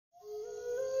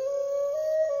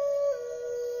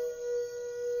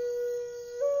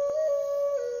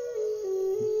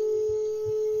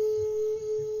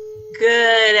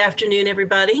Good afternoon,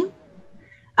 everybody.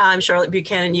 I'm Charlotte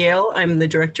Buchanan Yale. I'm the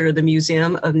director of the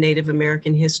Museum of Native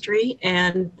American History,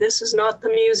 and this is not the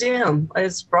museum.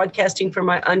 It's broadcasting from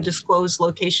my undisclosed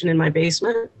location in my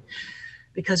basement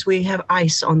because we have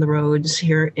ice on the roads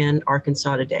here in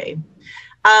Arkansas today.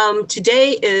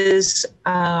 Today is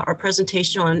our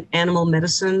presentation on animal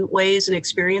medicine ways and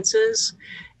experiences.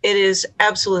 It is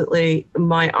absolutely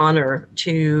my honor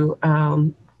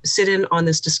to sit in on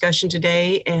this discussion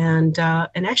today, and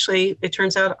actually it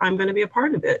turns out I'm going to be a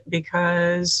part of it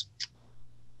because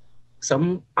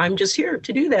I'm just here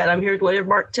to do that. I'm here to do whatever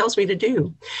Mark tells me to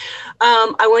do.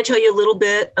 I want to tell you a little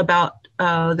bit about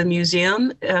the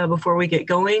museum before we get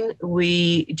going.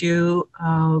 We do,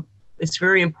 it's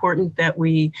very important that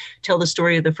we tell the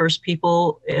story of the first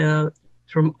people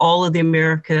from all of the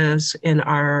Americas in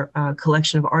our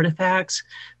collection of artifacts,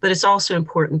 but it's also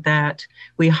important that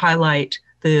we highlight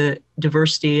the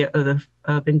diversity of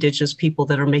Indigenous people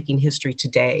that are making history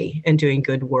today and doing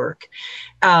good work,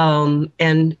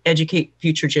 and educate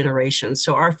future generations.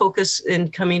 So our focus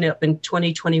in coming up in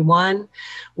 2021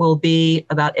 will be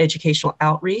about educational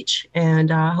outreach, and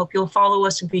I hope you'll follow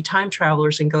us and be time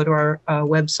travelers and go to our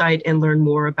website and learn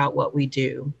more about what we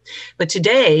do. But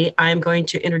today I'm going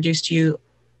to introduce to you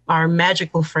our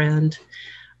magical friend,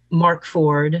 Mark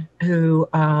Ford, who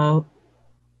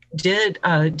did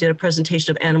a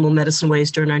presentation of animal medicine ways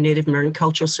during our Native American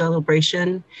cultural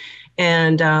celebration.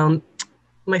 And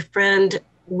my friend,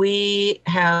 we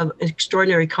have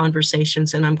extraordinary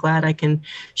conversations, and I'm glad I can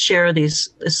share this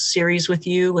series with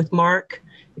you, with Mark,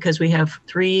 because we have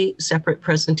 3 separate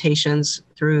presentations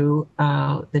through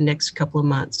the next couple of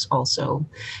months also.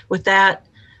 With that,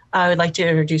 I would like to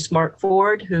introduce Mark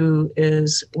Ford, who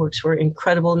works for an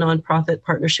incredible nonprofit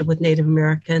partnership with Native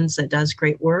Americans that does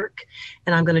great work.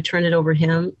 And I'm going to turn it over to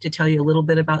him to tell you a little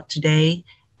bit about today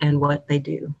and what they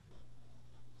do.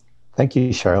 Thank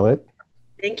you, Charlotte.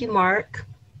 Thank you, Mark.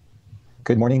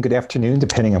 Good morning, good afternoon,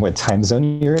 depending on what time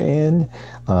zone you're in.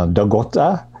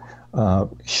 Dogota,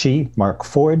 she, Mark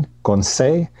Ford,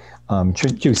 Gonse,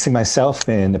 introducing myself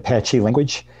in Apache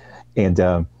language,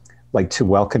 and like to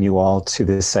welcome you all to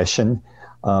this session.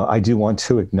 I do want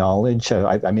to acknowledge,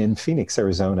 I'm in Phoenix,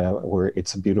 Arizona, where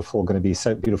it's going to be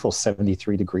beautiful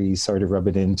 73 degrees. Sorry to rub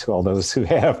it into all those who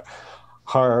have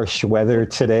harsh weather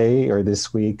today or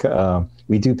this week.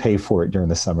 We do pay for it during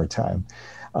the summertime.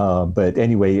 But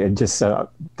anyway, just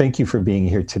thank you for being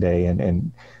here today,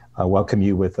 and welcome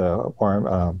you with a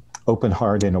warm, open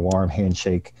heart and a warm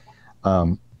handshake.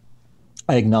 I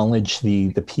acknowledge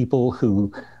the people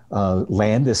who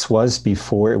land this was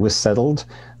before it was settled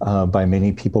by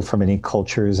many people from many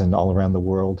cultures and all around the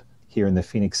world here in the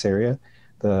Phoenix area.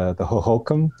 The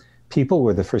Hohokam people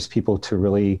were the first people to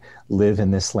really live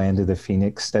in this land of the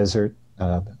Phoenix Desert,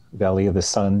 Valley of the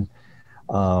Sun,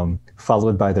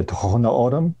 followed by the Tohono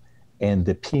O'odham and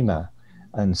the Pima.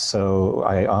 And so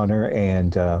I honor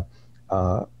and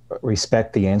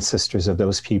respect the ancestors of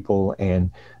those people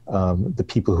and the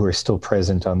people who are still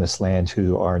present on this land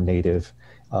who are native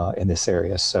in this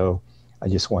area. So I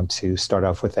just want to start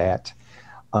off with that.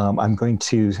 I'm going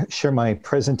to share my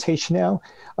presentation now.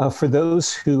 For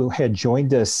those who had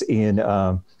joined us in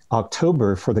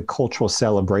October for the cultural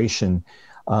celebration,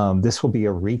 this will be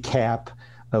a recap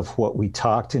of what we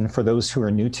talked. And for those who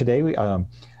are new today,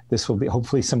 this will be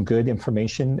hopefully some good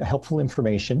information, helpful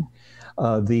information.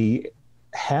 The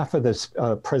half of this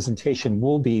presentation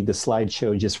will be the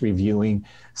slideshow, just reviewing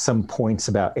some points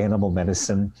about animal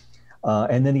medicine.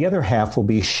 And then the other half will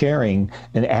be sharing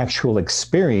an actual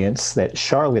experience that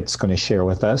Charlotte's going to share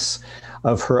with us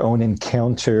of her own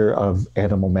encounter of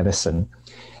animal medicine.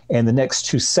 And the next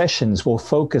 2 sessions will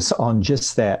focus on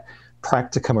just that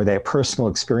practicum or that personal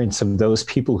experience of those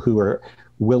people who are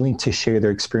willing to share their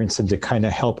experience and to kind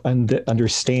of help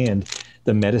understand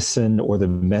the medicine or the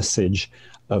message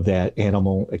of that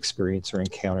animal experience or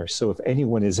encounter. So if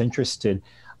anyone is interested,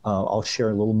 I'll share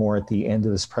a little more at the end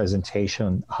of this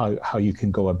presentation how you can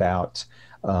go about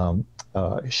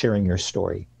sharing your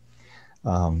story.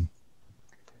 I'm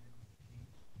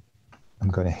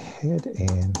going ahead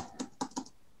and...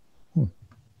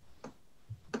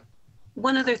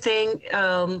 One other thing,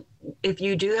 if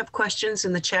you do have questions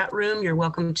in the chat room, you're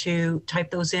welcome to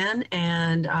type those in,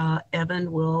 and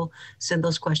Evan will send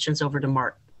those questions over to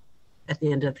Mark at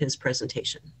the end of his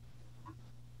presentation.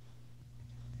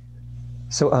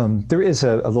 So there is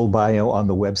a little bio on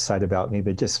the website about me,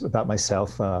 but just about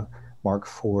myself, Mark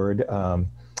Ford.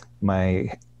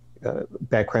 My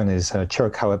background is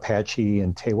Cherokee, Apache,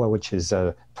 and Tewa, which is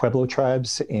Pueblo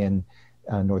tribes in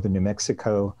northern New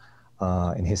Mexico.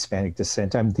 and Hispanic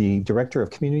descent. I'm the Director of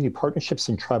Community Partnerships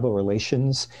and Tribal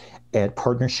Relations at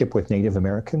Partnership with Native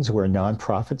Americans. We're a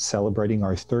nonprofit celebrating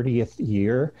our 30th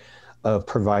year of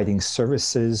providing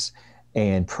services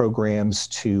and programs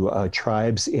to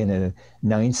tribes in a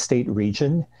 9-state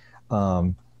region.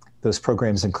 Those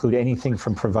programs include anything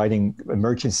from providing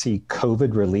emergency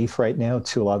COVID relief right now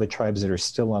to a lot of the tribes that are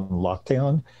still on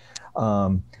lockdown,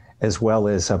 as well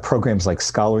as programs like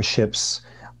scholarships.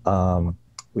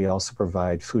 We also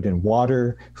provide food and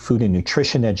water, food and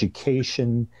nutrition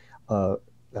education,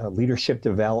 leadership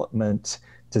development,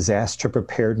 disaster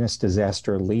preparedness,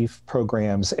 disaster relief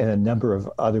programs, and a number of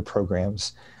other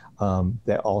programs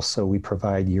that also we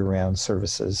provide year-round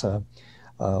services.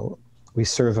 We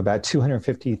serve about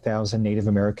 250,000 Native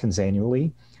Americans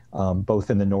annually, both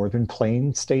in the Northern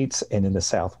Plain states and in the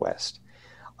Southwest.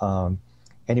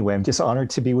 Anyway, I'm just honored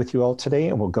to be with you all today,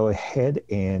 and we'll go ahead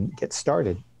and get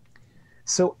started.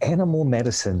 So animal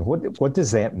medicine, what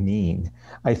does that mean?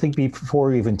 I think before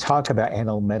we even talk about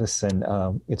animal medicine,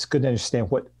 it's good to understand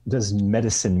what does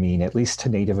medicine mean, at least to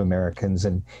Native Americans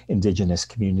and indigenous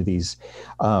communities.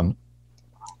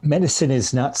 Medicine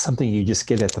is not something you just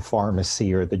get at the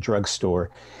pharmacy or the drugstore.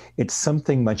 It's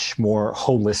something much more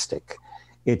holistic.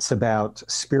 It's about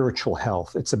spiritual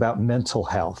health. It's about mental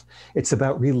health. It's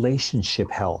about relationship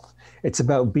health. It's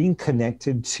about being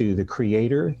connected to the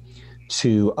Creator,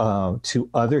 to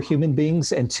other human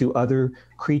beings, and to other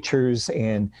creatures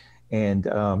and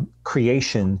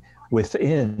creation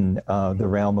within the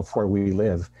realm of where we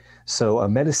live. So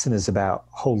medicine is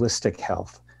about holistic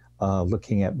health,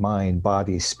 looking at mind,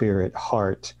 body, spirit,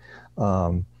 heart,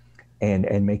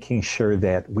 and making sure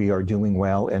that we are doing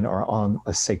well and are on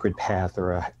a sacred path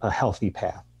or a healthy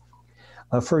path.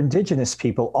 For indigenous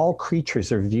people, all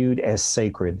creatures are viewed as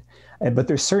sacred, but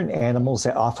there's certain animals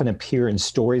that often appear in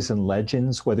stories and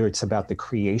legends, whether it's about the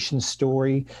creation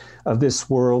story of this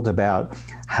world, about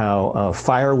how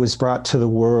fire was brought to the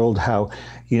world, how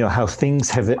things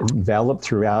have developed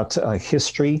throughout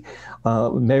history.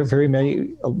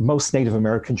 Most Native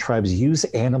American tribes use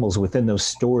animals within those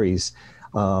stories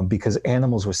because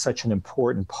animals were such an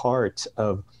important part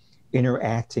of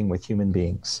interacting with human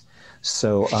beings.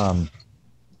 So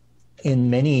in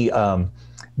many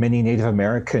Native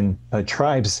American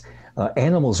tribes,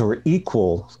 animals were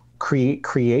equal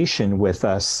creation with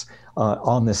us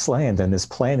on this land and this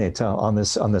planet, on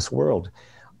this world.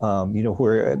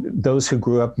 Where those who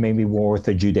grew up maybe more with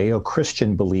a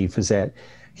Judeo-Christian belief is that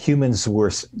humans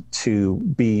were to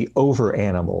be over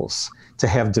animals, to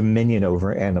have dominion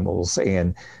over animals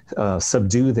and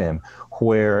subdue them,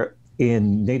 where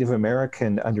in Native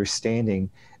American understanding,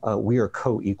 we are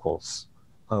co-equals.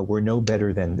 We're no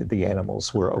better than the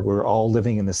animals. We're all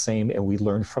living in the same, and we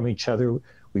learn from each other.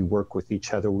 We work with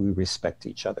each other. We respect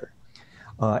each other.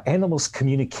 Animals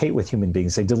communicate with human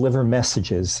beings. They deliver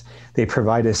messages. They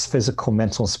provide us physical,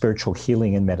 mental, and spiritual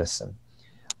healing and medicine.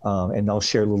 And I'll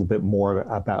share a little bit more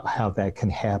about how that can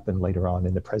happen later on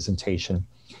in the presentation.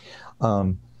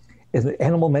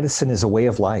 Animal medicine is a way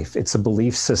of life. It's a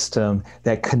belief system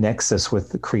that connects us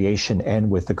with the creation and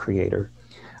with the Creator.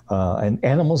 And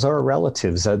animals are our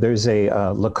relatives. There's a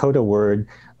Lakota word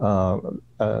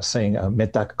saying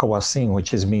metakawasing,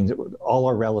 which means all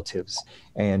our relatives.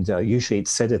 And usually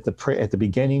it's said at the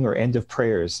beginning or end of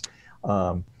prayers.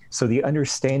 So the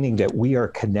understanding that we are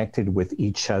connected with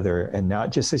each other, and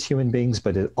not just as human beings,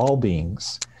 but as all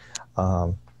beings.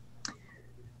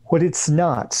 What it's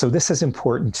not, so this is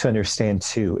important to understand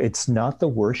too, it's not the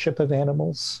worship of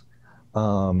animals.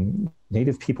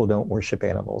 Native people don't worship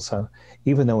animals,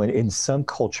 even though in some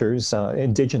cultures,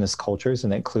 indigenous cultures,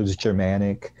 and that includes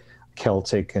Germanic,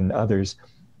 Celtic, and others,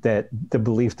 that the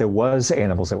belief there was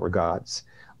animals that were gods.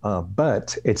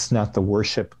 But it's not the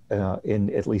worship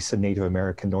in at least the Native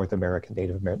American, North American,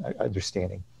 Native American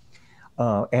understanding.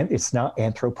 And it's not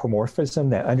anthropomorphism,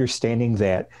 that understanding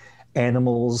that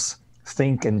animals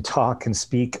think and talk and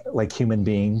speak like human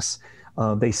beings.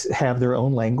 They have their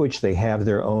own language. They have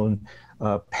their own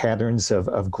patterns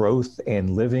of growth and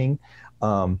living.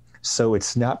 So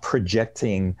it's not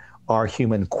projecting our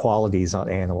human qualities on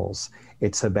animals.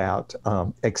 It's about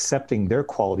accepting their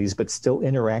qualities, but still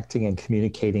interacting and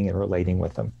communicating and relating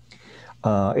with them.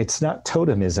 It's not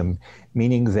totemism,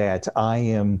 meaning that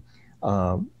I'm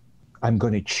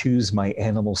going to choose my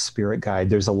animal spirit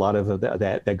guide. There's a lot of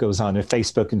that goes on in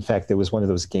Facebook. In fact, there was one of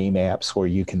those game apps where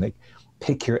you can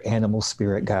pick your animal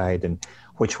spirit guide and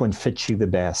which one fits you the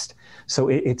best. So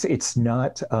it's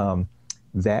not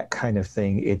that kind of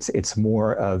thing. It's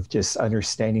more of just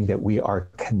understanding that we are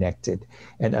connected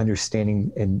and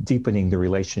understanding and deepening the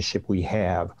relationship we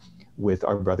have with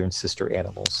our brother and sister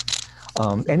animals.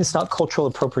 And it's not cultural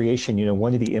appropriation. You know,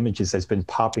 one of the images that's been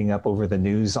popping up over the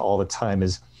news all the time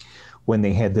is when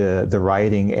they had the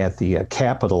rioting at the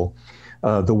Capitol,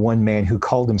 the one man who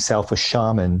called himself a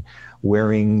shaman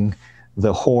wearing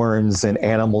the horns and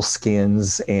animal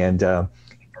skins, and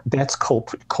that's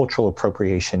cultural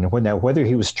appropriation. Now, whether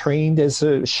he was trained as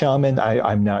a shaman,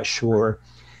 I'm not sure,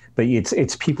 but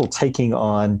it's people taking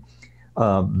on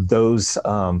those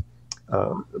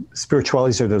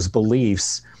spiritualities or those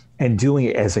beliefs and doing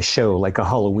it as a show, like a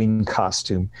Halloween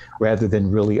costume, rather than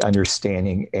really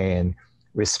understanding and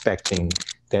respecting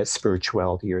that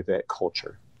spirituality or that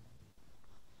culture.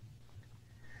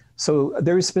 So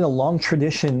there's been a long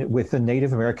tradition with the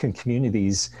Native American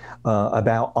communities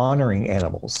about honoring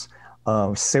animals.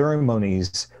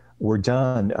 Ceremonies were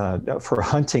done for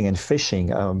hunting and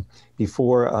fishing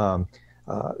before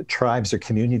tribes or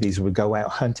communities would go out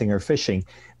hunting or fishing.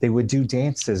 They would do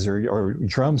dances or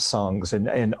drum songs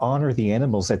and honor the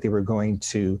animals that they were going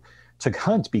to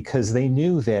hunt, because they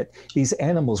knew that these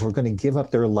animals were going to give up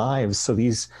their lives so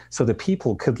the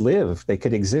people could live, they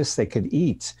could exist, they could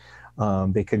eat.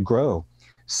 They could grow.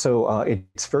 So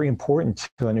it's very important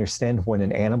to understand when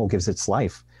an animal gives its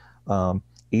life,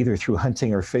 either through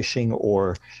hunting or fishing,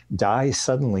 or dies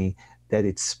suddenly, that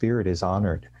its spirit is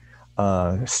honored.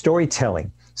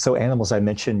 Storytelling. So animals, I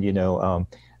mentioned,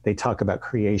 they talk about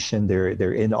creation.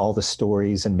 They're in all the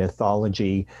stories and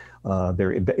mythology.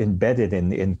 They're embedded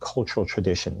in cultural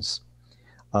traditions.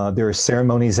 There are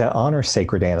ceremonies that honor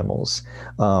sacred animals.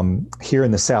 Here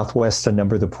in the Southwest, a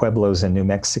number of the pueblos in New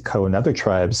Mexico and other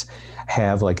tribes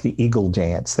have like the eagle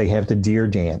dance. They have the deer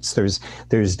dance. There's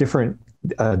different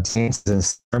dances and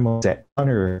ceremonies that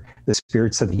honor the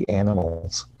spirits of the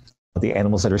animals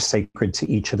that are sacred to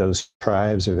each of those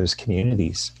tribes or those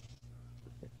communities.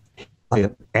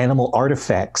 Animal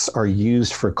artifacts are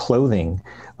used for clothing.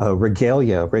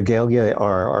 Regalia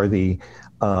are the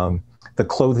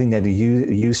clothing that are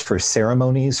used for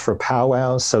ceremonies, for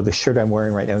powwows. So the shirt I'm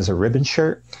wearing right now is a ribbon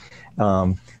shirt.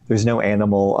 There's no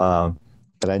animal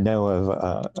that I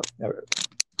know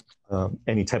of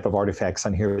any type of artifacts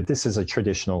on here, but this is a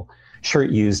traditional shirt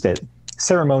used at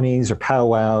ceremonies or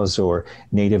powwows or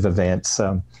native events.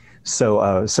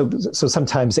 So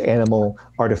sometimes animal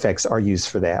artifacts are used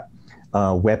for that.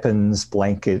 Weapons,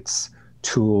 blankets,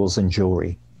 tools, and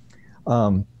jewelry.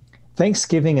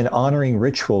 Thanksgiving and honoring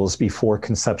rituals before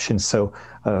conception. So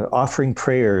offering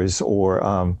prayers or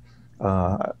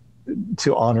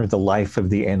to honor the life of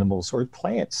the animals or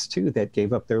plants too that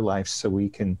gave up their lives so we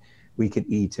can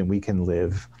eat and we can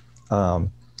live.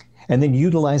 And then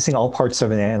utilizing all parts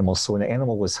of an animal. So when an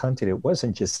animal was hunted, it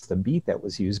wasn't just the meat that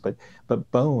was used,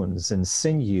 but bones and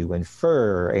sinew and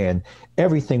fur, and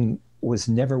everything was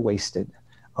never wasted.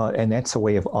 And that's a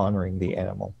way of honoring the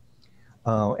animal.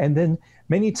 And then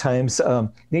many times,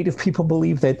 Native people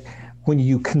believe that when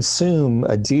you consume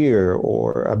a deer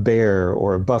or a bear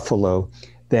or a buffalo,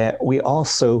 that we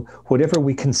also, whatever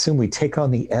we consume, we take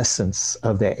on the essence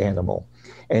of that animal.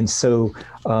 And so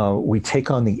we take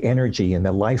on the energy and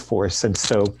the life force. And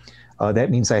so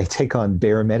that means I take on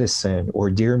bear medicine or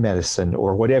deer medicine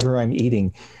or whatever I'm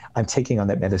eating, I'm taking on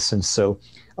that medicine. So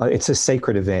it's a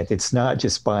sacred event. It's not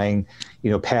just buying,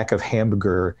 a pack of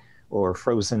hamburger or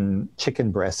frozen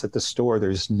chicken breasts at the store.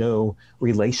 There's no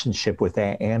relationship with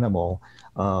that animal,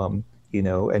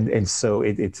 and so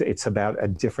it's about a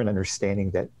different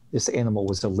understanding that this animal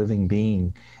was a living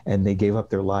being and they gave up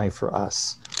their life for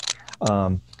us.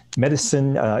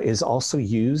 Medicine is also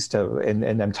used,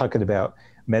 and I'm talking about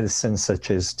medicines such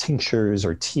as tinctures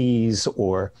or teas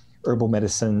or herbal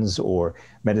medicines or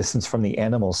medicines from the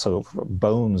animal, so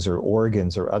bones or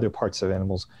organs or other parts of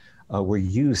animals were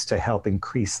used to help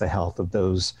increase the health of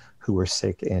those who were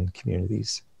sick in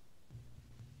communities.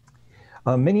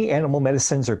 Many animal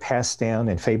medicines are passed down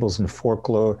in fables and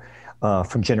folklore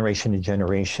from generation to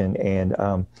generation, and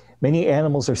many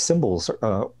animals are symbols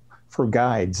for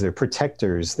guides, they're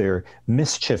protectors, they're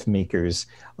mischief makers,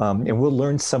 and we'll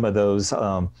learn some of those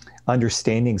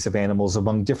understandings of animals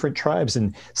among different tribes.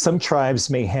 And some tribes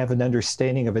may have an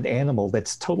understanding of an animal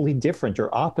that's totally different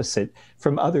or opposite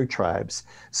from other tribes.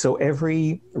 So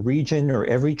every region or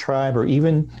every tribe, or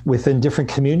even within different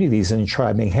communities in a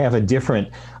tribe, may have a different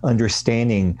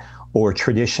understanding or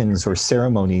traditions or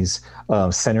ceremonies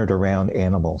centered around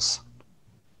animals.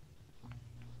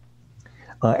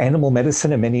 Animal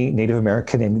medicine in many Native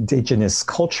American and indigenous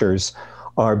cultures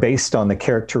are based on the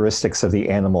characteristics of the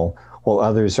animal, while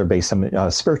others are based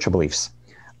on spiritual beliefs.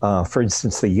 For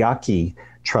instance, the Yaqui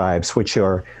tribes, which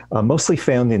are mostly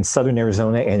found in southern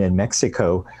Arizona and in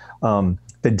Mexico,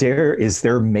 The deer is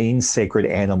their main sacred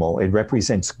animal. It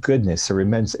represents goodness. It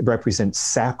represents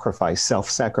sacrifice,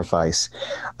 self-sacrifice.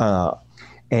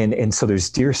 And so there's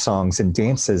deer songs and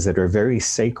dances that are very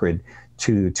sacred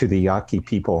to the Yaqui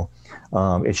people.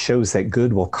 It shows that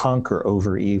good will conquer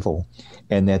over evil,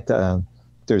 and that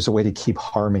there's a way to keep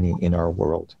harmony in our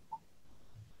world.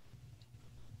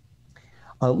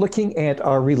 Looking at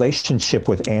our relationship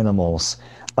with animals,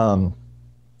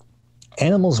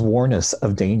 animals warn us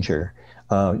of danger,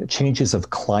 changes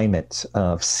of climate,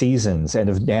 of seasons, and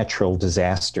of natural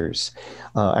disasters.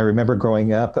 I remember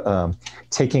growing up,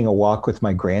 taking a walk with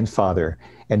my grandfather,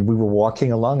 and we were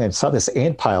walking along and saw this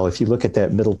ant pile. If you look at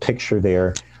that middle picture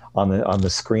there on the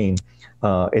screen,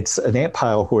 it's an ant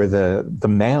pile where the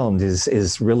mound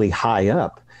is really high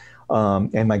up.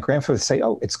 And my grandfather would say,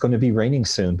 "Oh, it's going to be raining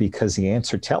soon," because the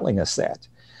ants are telling us that.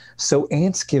 So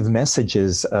ants give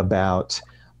messages about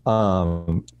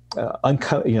about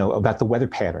the weather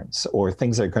patterns or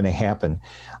things that are going to happen.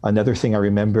 Another thing I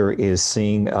remember is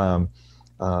seeing a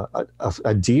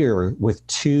deer with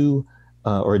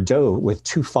or a doe with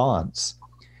two fawns.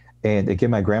 And again,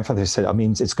 my grandfather said, I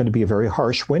mean, it's going to be a very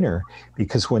harsh winter,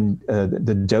 because when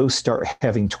the doe start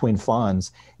having twin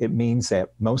fawns, it means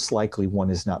that most likely one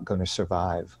is not going to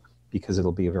survive, because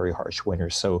it'll be a very harsh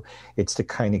winter. So it's to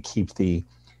kind of keep the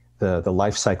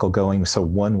life cycle going, so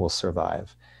one will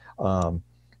survive.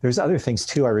 There's other things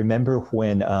too. I remember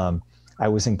when I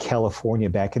was in California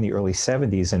back in the early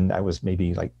 70s, and I was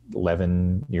maybe like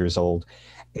 11 years old.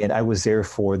 And I was there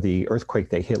for the earthquake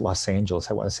that hit Los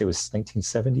Angeles. I want to say it was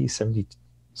 1970,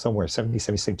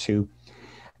 72.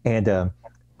 And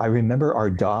I remember our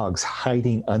dogs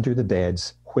hiding under the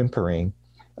beds, whimpering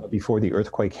before the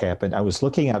earthquake happened. I was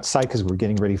looking outside because we were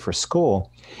getting ready for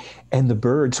school, and the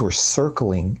birds were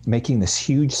circling, making this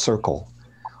huge circle,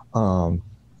 and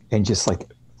just like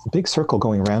a big circle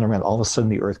going around and around. All of a sudden,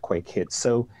 the earthquake hit.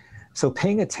 So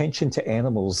paying attention to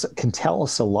animals can tell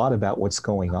us a lot about what's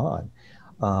going on.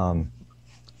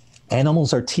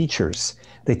 Animals are teachers.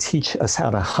 They teach us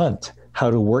how to hunt, how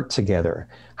to work together,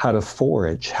 how to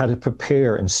forage, how to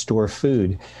prepare and store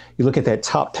food. You look at that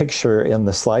top picture in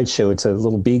the slideshow, it's a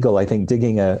little beagle, I think,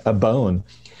 digging a bone.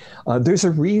 There's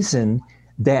a reason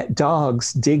that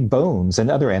dogs dig bones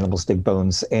and other animals dig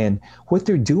bones. And what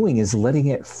they're doing is letting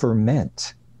it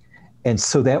ferment. And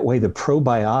so that way the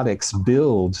probiotics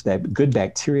build, that good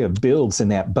bacteria builds in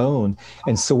that bone.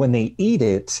 And so when they eat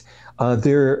it,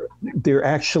 they're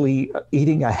actually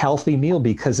eating a healthy meal,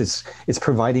 because it's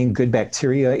providing good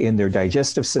bacteria in their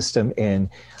digestive system and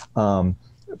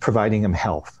providing them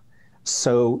health.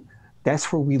 So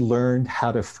that's where we learned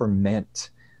how to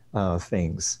ferment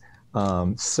things.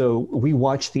 So we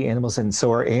watch the animals, and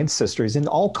so our ancestors in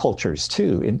all cultures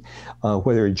too, in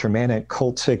whether Germanic,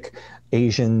 Celtic,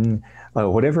 Asian,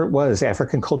 whatever it was,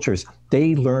 African cultures,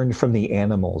 they learned from the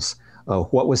animals.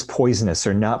 What was poisonous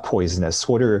or not poisonous?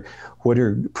 What are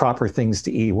proper things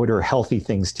to eat? What are healthy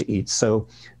things to eat? So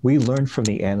we learn from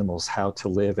the animals how to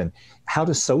live and how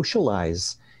to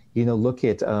socialize. Look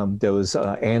at those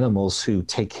animals who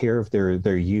take care of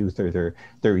their youth or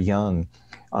their young.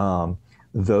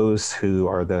 Those who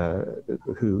are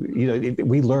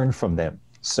we learn from them.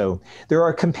 So there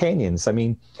are companions. I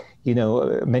mean,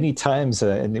 many times,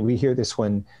 and we hear this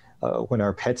when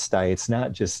our pets die, it's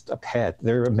not just a pet,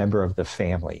 they're a member of the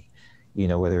family,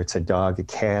 whether it's a dog, a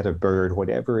cat, a bird,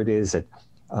 whatever it is, that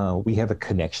we have a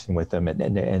connection with them,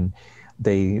 and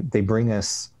they bring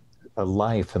us a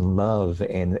life and love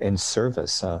and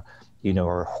service,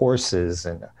 our horses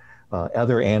and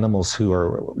other animals who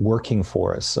are working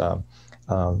for us.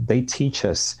 They teach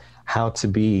us how to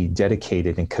be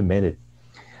dedicated and committed.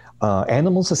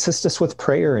 Animals assist us with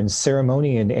prayer and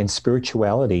ceremony and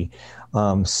spirituality.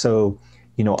 So,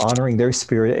 honoring their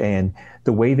spirit and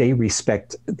the way they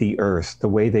respect the earth, the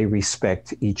way they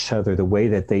respect each other, the way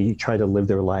that they try to live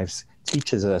their lives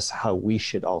teaches us how we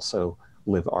should also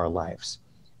live our lives.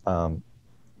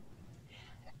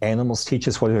 Animals teach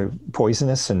us what are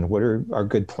poisonous and what are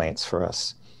good plants for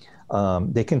us.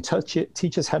 They can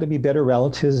teach us how to be better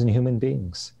relatives and human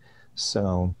beings.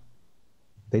 So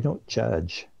they don't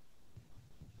judge.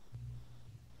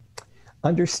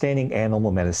 Understanding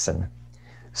animal medicine.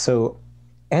 So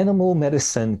animal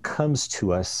medicine comes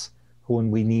to us when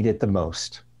we need it the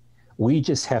most. We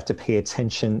just have to pay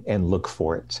attention and look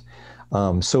for it.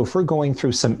 So if we're going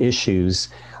through some issues,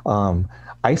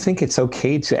 I think it's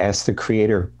okay to ask the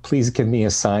Creator, please give me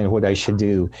a sign what I should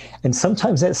do. And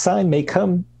sometimes that sign may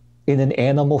come in an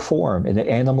animal form, in an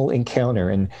animal encounter.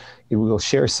 And we will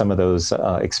share some of those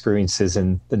experiences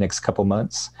in the next couple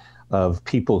months. of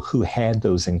people who had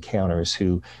those encounters,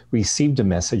 who received a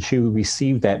message, who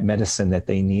received that medicine that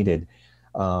they needed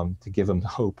to give them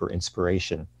hope or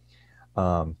inspiration.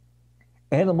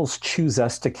 Animals choose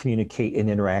us to communicate and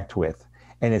interact with,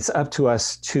 and it's up to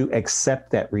us to accept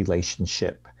that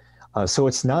relationship. So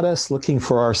it's not us looking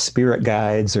for our spirit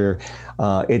guides, or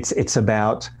it's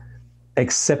about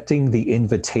accepting the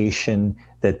invitation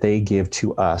that they give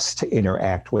to us to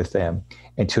interact with them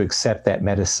and to accept that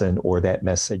medicine or that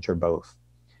message or both.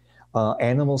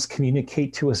 Animals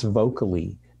communicate to us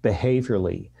vocally,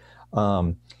 behaviorally.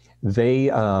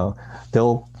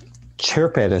 They'll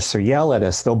chirp at us or yell at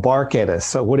us, they'll bark at us,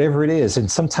 so whatever it is.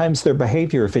 And sometimes their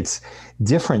behavior, if it's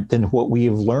different than what we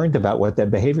have learned about what that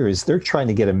behavior is, they're trying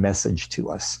to get a message to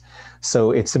us.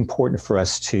 So it's important for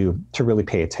us to really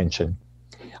pay attention.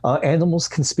 Animals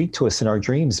can speak to us in our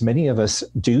dreams. Many of us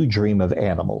do dream of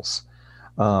animals.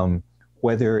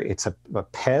 Whether it's a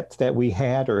pet that we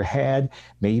had,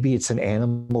 maybe it's an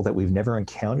animal that we've never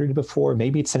encountered before,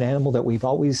 maybe it's an animal that we've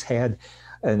always had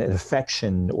an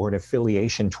affection or an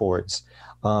affiliation towards.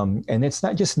 And it's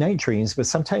not just night dreams, but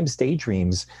sometimes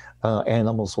daydreams,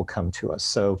 animals will come to us.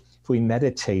 So if we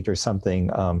meditate or something,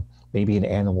 maybe an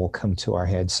animal will come to our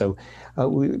head. So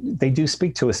they do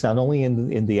speak to us not only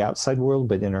in the outside world,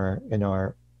 but in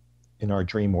our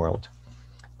dream world.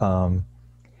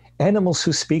 Animals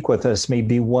who speak with us may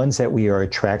be ones that we are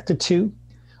attracted to,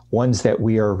 ones that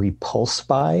we are repulsed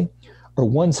by, or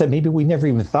ones that maybe we never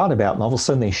even thought about, and all of a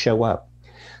sudden they show up.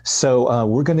 So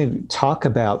we're going to talk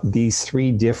about these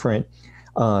three different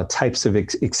types of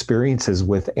experiences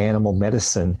with animal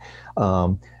medicine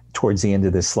towards the end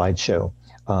of this slideshow.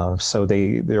 So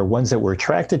there are ones that we're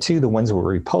attracted to, the ones that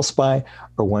we're repulsed by,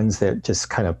 or ones that just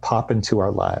kind of pop into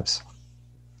our lives.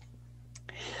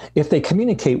 If they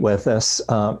communicate with us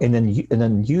in an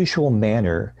unusual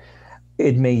manner,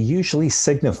 it may usually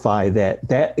signify that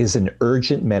that is an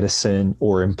urgent medicine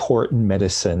or important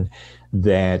medicine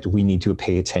that we need to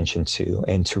pay attention to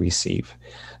and to receive.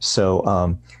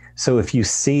 So if you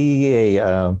see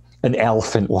an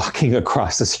elephant walking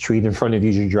across the street in front of you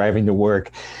as you're driving to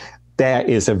work, that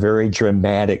is a very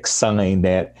dramatic sign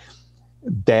that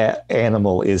that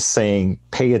animal is saying,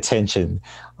 pay attention.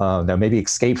 Now, maybe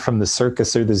escape from the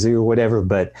circus or the zoo or whatever,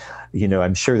 but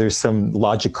I'm sure there's some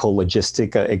logical,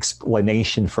 logistic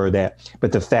explanation for that.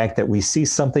 But the fact that we see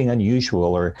something unusual,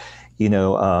 or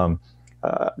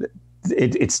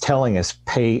it's telling us,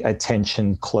 pay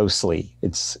attention closely.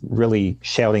 It's really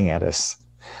shouting at us.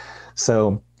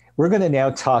 So we're going to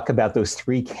now talk about those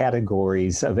three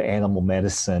categories of animal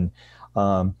medicine.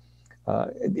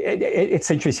 It's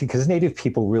interesting because Native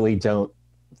people really don't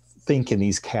think in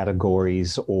these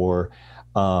categories or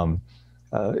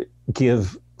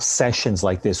give sessions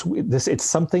like this. It's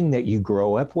something that you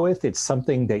grow up with. It's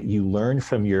something that you learn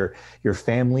from your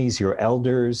families, your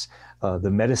elders,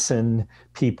 the medicine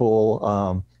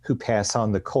people who pass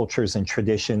on the cultures and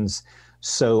traditions.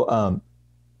 So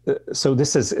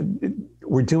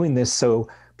we're doing this so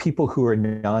people who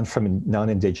are from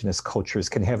non-Indigenous cultures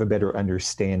can have a better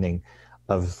understanding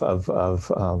of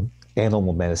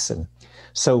animal medicine.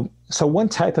 So one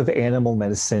type of animal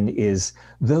medicine is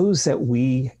those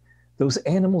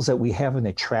animals that we have an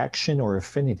attraction or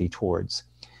affinity towards.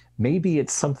 Maybe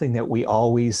it's something that we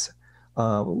always,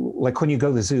 like when you go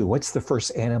to the zoo, what's the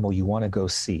first animal you want to go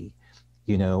see?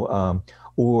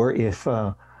 Or if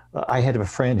I had a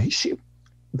friend,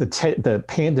 the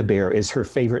panda bear is her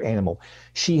favorite animal.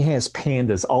 She has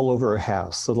pandas all over her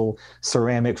house, little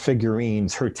ceramic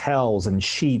figurines, her towels and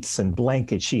sheets and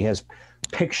blankets. She has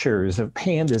pictures of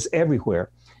pandas everywhere.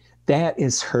 That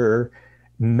is her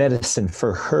medicine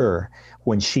for her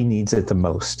when she needs it the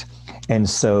most. And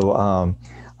so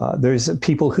there's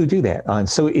people who do that. And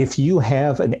so if you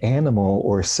have an animal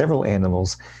or several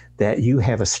animals that you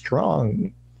have a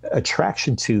strong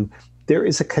attraction to, there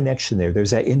is a connection there.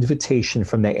 There's that invitation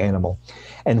from the animal.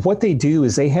 And what they do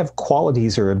is they have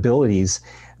qualities or abilities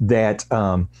that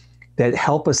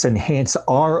help us enhance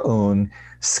our own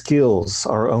skills,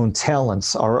 our own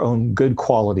talents, our own good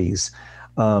qualities.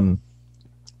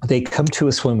 They come to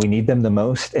us when we need them the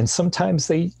most, and sometimes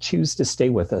they choose to stay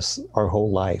with us our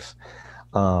whole life.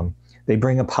 They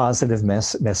bring a positive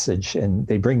message, and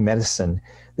they bring medicine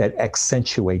that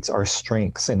accentuates our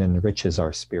strengths and enriches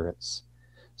our spirits.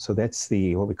 So that's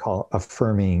what we call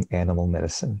affirming animal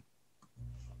medicine.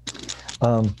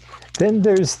 Then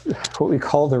there's what we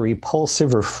call the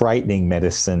repulsive or frightening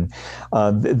medicine.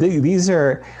 These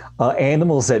are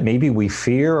animals that maybe we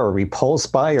fear or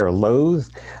repulsed by or loathe.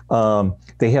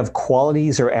 They have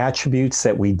qualities or attributes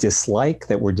that we dislike,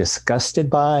 that we're disgusted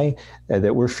by,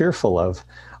 that we're fearful of.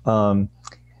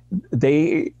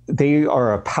 they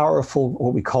are a powerful,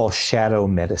 what we call shadow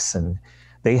medicine.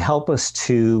 They help us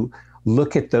to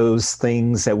look at those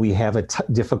things that we have a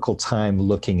difficult time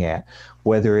looking at,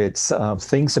 whether it's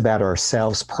things about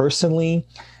ourselves personally,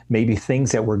 maybe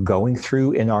things that we're going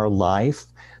through in our life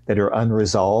that are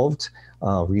unresolved,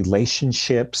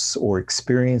 relationships or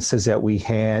experiences that we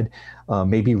had,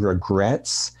 maybe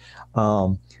regrets.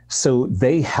 So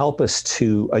they help us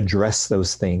to address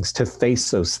those things, to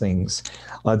face those things.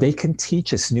 They can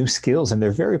teach us new skills, and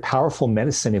they're very powerful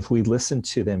medicine if we listen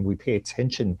to them, we pay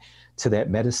attention to that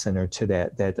medicine or to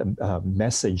that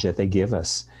message that they give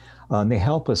us. They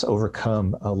help us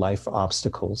overcome life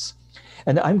obstacles.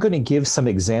 And I'm going to give some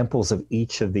examples of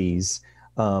each of these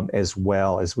as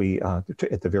well as we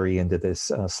at the very end of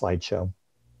this slideshow.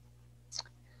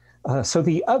 So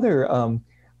the other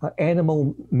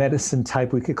animal medicine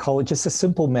type, we could call it just a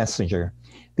simple messenger.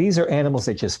 These are animals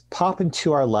that just pop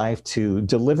into our life to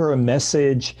deliver a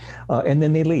message, and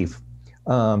then they leave.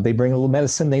 They bring a little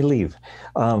medicine, they leave.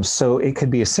 So it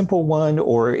could be a simple one,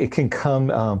 or it can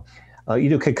come,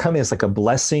 it could come as like a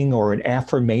blessing or an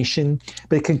affirmation,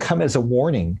 but it can come as a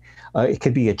warning. It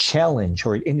could be a challenge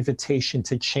or an invitation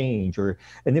to change, or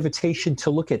an invitation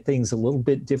to look at things a little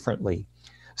bit differently.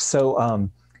 So,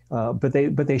 but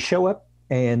they show up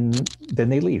and then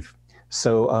they leave.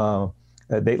 So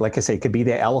they, like I say, it could be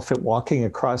the elephant walking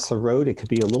across the road. It could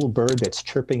be a little bird that's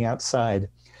chirping outside.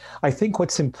 I think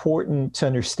what's important to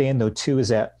understand, though, too, is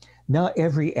that not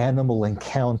every animal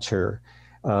encounter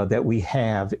that we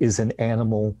have is an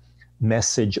animal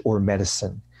message or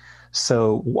medicine.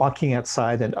 So walking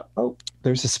outside and, oh,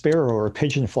 there's a sparrow or a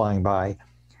pigeon flying by.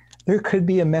 There could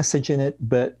be a message in it,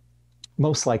 but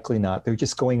most likely not. They're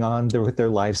just going on with their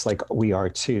lives like we are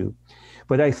too.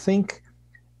 But I think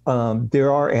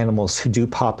there are animals who do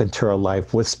pop into our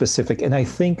life with specific, and I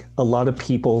think a lot of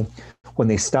people, when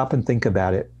they stop and think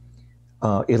about it,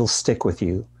 it'll stick with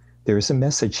you. There's a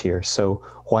message here. So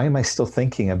why am I still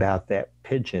thinking about that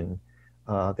pigeon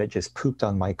that just pooped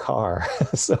on my car?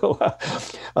 So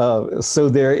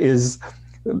there is,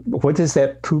 what does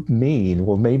that poop mean?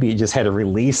 Well, maybe it just had to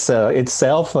release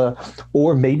itself,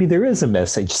 or maybe there is a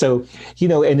message. So,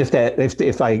 and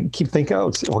if I keep thinking,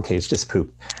 oh, okay, it's just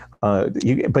poop.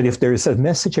 But if there's a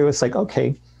message, it's like,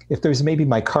 okay, if there's maybe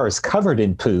my car is covered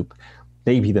in poop,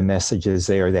 maybe the message is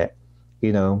there that,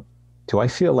 do I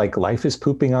feel like life is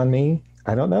pooping on me?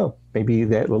 I don't know. Maybe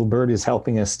that little bird is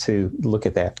helping us to look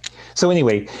at that. So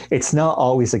anyway, it's not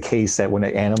always the case that when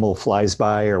an animal flies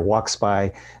by or walks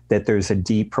by, that there's a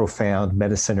deep, profound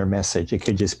medicine or message. It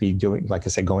could just be doing, like I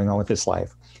said, going on with its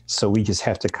life. So we just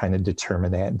have to kind of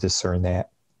determine that and discern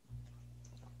that.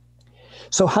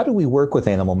 So how do we work with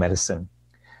animal medicine?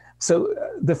 So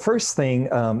the first thing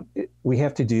we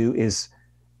have to do is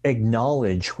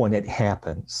acknowledge when it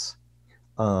happens.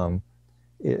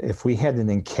 If we had an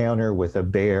encounter with a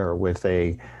bear, with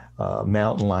a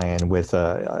mountain lion, with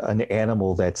an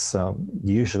animal that's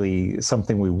usually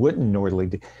something we wouldn't normally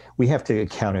do, we have to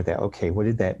counter that. Okay, what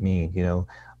did that mean?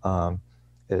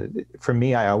 For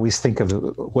me, I always think of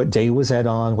what day was that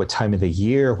on, what time of the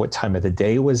year, what time of the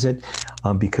day was it,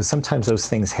 because sometimes those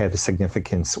things have a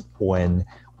significance when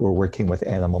we're working with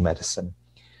animal medicine.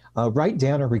 Write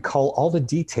down or recall all the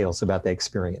details about the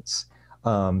experience.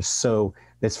 So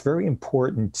it's very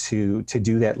important to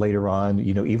do that later on,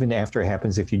 even after it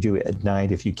happens. If you do it at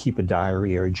night, if you keep a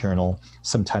diary or a journal,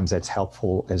 sometimes that's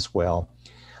helpful as well.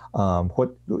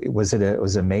 What was it?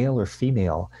 Was a male or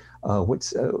female?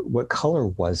 What color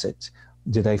was it?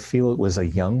 Did I feel it was a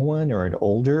young one or an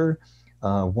older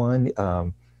one?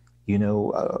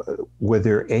 Were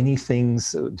there any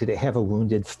things? Did it have a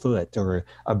wounded foot or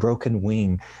a broken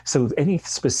wing? So any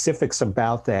specifics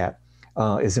about that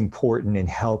is important in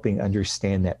helping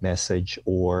understand that message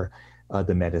or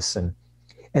the medicine.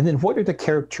 And then what are the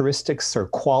characteristics or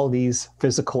qualities,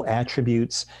 physical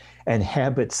attributes, and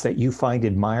habits that you find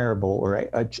admirable or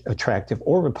attractive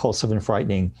or repulsive and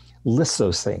frightening? List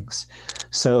those things.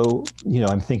 So,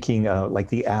 I'm thinking like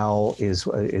the owl is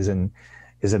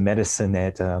a medicine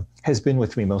that has been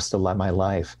with me most of my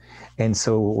life. And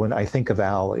so when I think of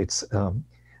owl, it's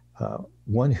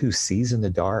one who sees in the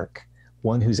dark,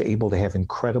 one who's able to have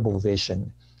incredible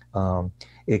vision.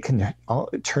 It can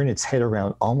turn its head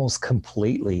around almost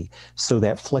completely. So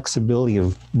that flexibility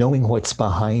of knowing what's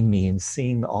behind me and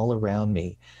seeing all around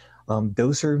me,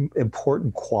 those are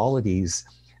important qualities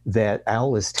that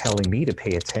owl is telling me to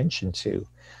pay attention to.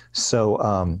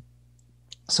 So,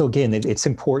 again, it's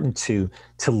important to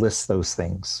list those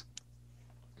things.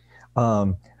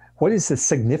 what is the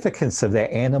significance of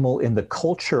that animal in the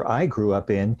culture I grew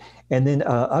up in, and then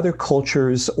other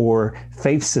cultures or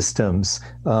faith systems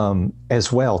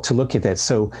as well, to look at that.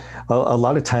 So a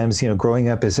lot of times, growing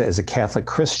up as a Catholic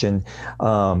Christian,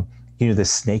 the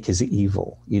snake is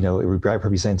evil. It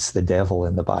represents the devil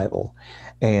in the Bible.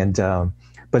 And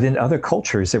but in other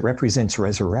cultures, it represents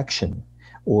resurrection,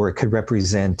 or it could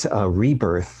represent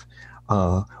rebirth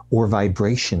or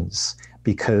vibrations,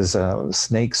 because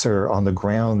snakes are on the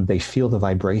ground. They feel the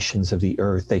vibrations of the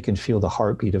earth. They can feel the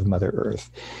heartbeat of Mother Earth.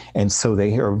 And so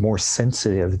they are more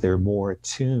sensitive. They're more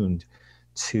attuned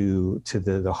to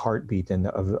the heartbeat and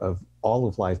of all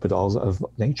of life, but also of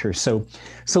nature. So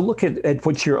look at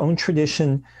what your own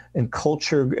tradition and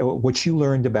culture, what you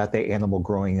learned about the animal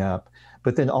growing up,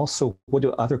 but then also what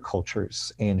do other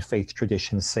cultures and faith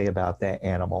traditions say about that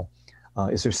animal?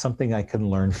 Is there something I can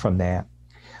learn from that?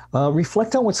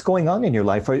 Reflect on what's going on in your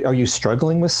life. Are you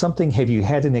struggling with something? Have you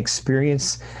had an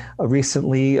experience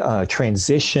recently,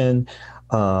 transition,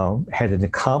 had an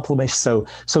accomplishment? So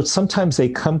sometimes they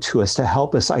come to us to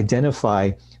help us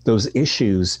identify those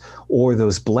issues or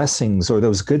those blessings or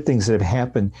those good things that have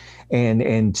happened,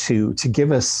 and to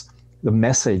give us the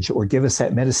message or give us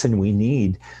that medicine we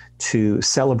need to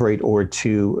celebrate or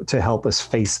to help us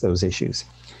face those issues.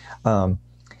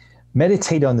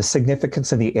 Meditate on the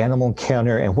significance of the animal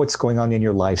encounter and what's going on in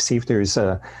your life. See if there's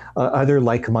other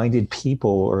like-minded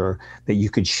people or that you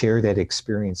could share that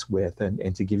experience with,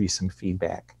 and to give you some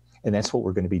feedback. And that's what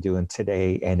we're going to be doing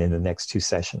today and in the next 2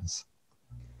 sessions.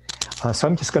 So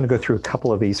I'm just going to go through a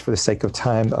couple of these for the sake of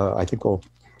time. I think we'll.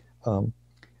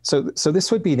 So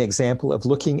this would be an example of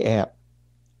looking at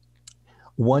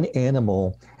one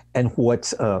animal and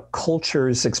what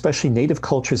cultures, especially Native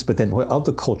cultures, but then what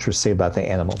other cultures say about the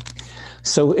animal.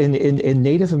 So in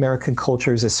Native American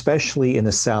cultures, especially in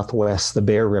the Southwest, the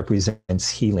bear represents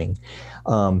healing.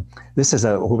 This is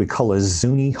what we call a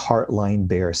Zuni heartline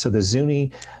bear. So the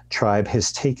Zuni tribe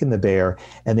has taken the bear,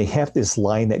 and they have this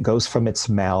line that goes from its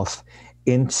mouth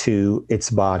into its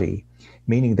body,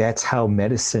 meaning that's how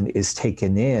medicine is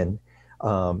taken in.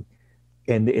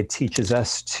 And it teaches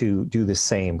us to do the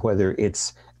same, whether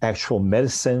it's actual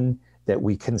medicine that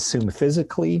we consume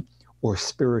physically or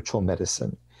spiritual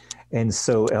medicine. And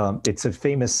so it's a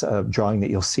famous drawing that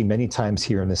you'll see many times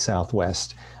here in the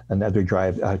Southwest, and other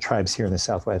tribes here in the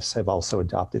Southwest have also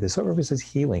adopted this. So it represents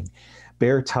healing.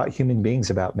 Bear taught human beings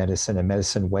about medicine and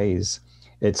medicine ways.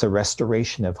 It's a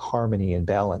restoration of harmony and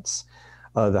balance.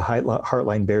 The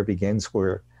heartline bear begins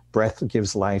where breath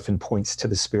gives life and points to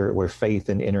the spirit, where faith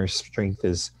and inner strength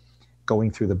is going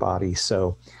through the body.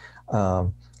 So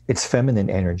it's feminine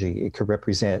energy. It could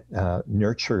represent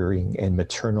nurturing and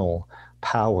maternal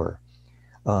power.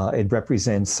 It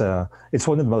represents, it's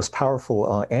one of the most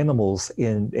powerful animals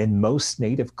in most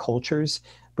Native cultures,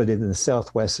 but in the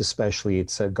Southwest especially,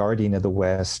 it's a guardian of the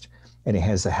West, and it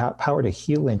has the power to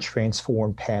heal and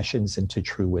transform passions into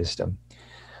true wisdom.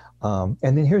 And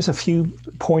then here's a few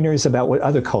pointers about what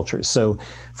other cultures. So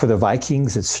for the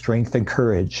Vikings, it's strength and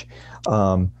courage.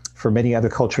 For many other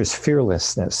cultures,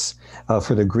 fearlessness.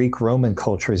 For the Greek Roman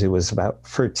cultures, it was about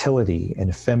fertility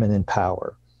and feminine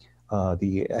power.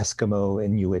 The Eskimo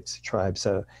Inuit tribes,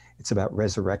 it's about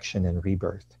resurrection and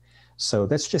rebirth. So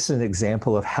that's just an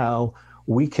example of how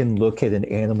we can look at an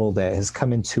animal that has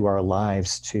come into our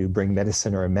lives to bring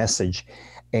medicine or a message,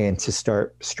 and to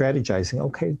start strategizing,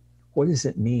 okay, what does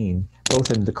it mean,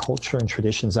 both in the culture and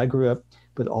traditions I grew up,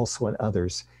 but also in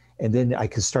others? And then I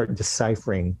can start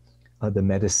deciphering the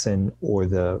medicine or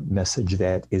the message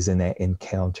that is in that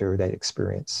encounter, that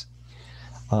experience.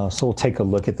 So we'll take a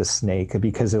look at the snake,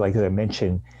 because like I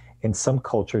mentioned, in some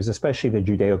cultures, especially the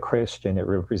Judeo-Christian, it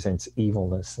represents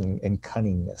evilness and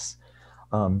cunningness.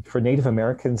 For Native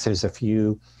Americans, there's a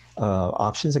few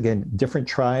options. Again, different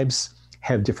tribes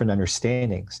have different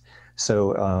understandings.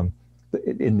 So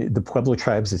in the Pueblo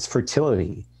tribes, it's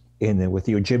fertility. With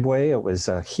the Ojibwe, it was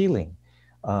healing.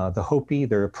 The Hopi,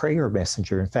 they're a prayer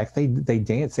messenger. In fact, they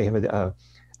dance. They have a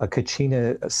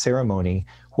Kachina ceremony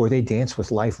where they dance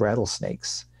with live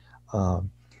rattlesnakes. In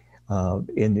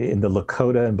the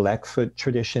Lakota and Blackfoot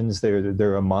traditions,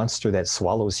 they're a monster that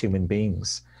swallows human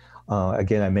beings.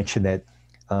 Again, I mentioned that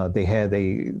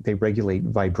they regulate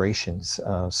vibrations,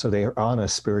 so they are on a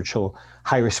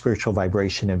higher spiritual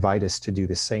vibration. Invite us to do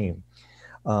the same.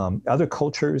 Other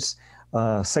cultures,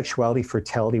 sexuality,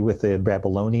 fertility with the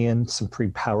Babylonian, some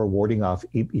power warding off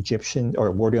Egyptian,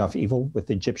 or warding off evil with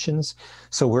the Egyptians.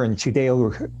 So we're in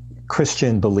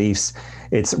Judeo-Christian beliefs,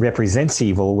 it represents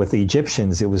evil. With the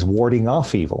Egyptians, it was warding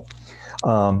off evil.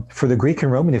 For the Greek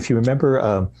and Roman, if you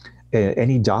remember,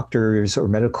 any doctor's or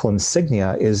medical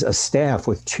insignia is a staff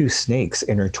with two snakes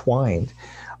intertwined.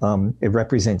 It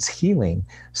represents healing.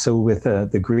 So with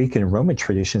the Greek and Roman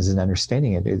traditions and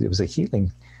understanding it, it was a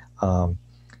healing.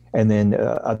 And then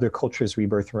other cultures,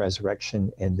 rebirth and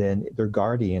resurrection, and then their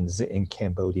guardians in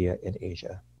Cambodia and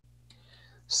Asia.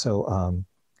 So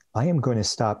I am going to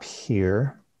stop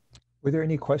here. Were there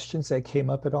any questions that came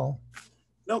up at all?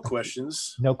 No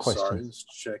questions. No questions. Sorry, just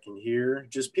checking here.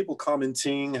 Just people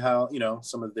commenting how,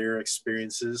 some of their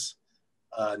experiences.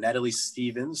 Natalie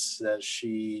Stevens, that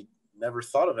she never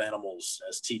thought of animals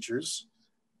as teachers.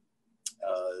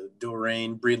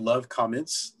 Doreen Breedlove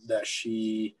comments that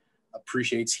she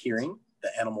appreciates hearing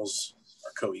that animals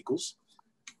are co-equals.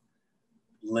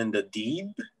 Linda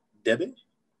Debbie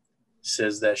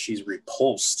says that she's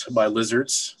repulsed by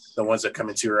lizards, the ones that come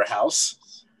into her house.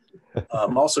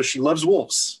 Also, she loves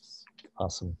wolves.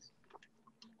 Awesome.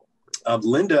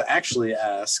 Linda actually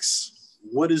asks,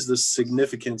 what is the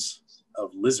significance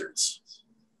of lizards?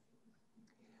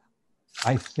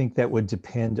 I think that would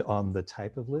depend on the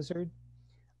type of lizard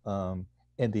and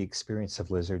the experience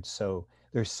of lizards. So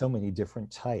there's so many different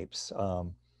types.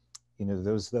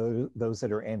 Those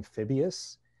that are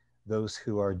amphibious, those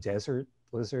who are desert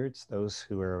lizards, those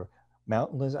who are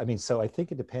mountain lizards. So I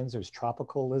think it depends. There's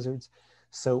tropical lizards.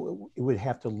 So it would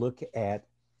have to look at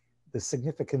the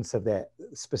significance of that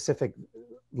specific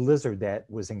lizard that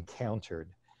was encountered.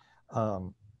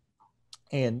 And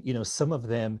some of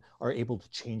them are able to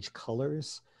change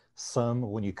colors. Some,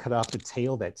 when you cut off the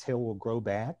tail, that tail will grow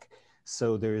back.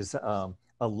 So there's a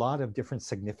lot of different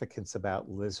significance about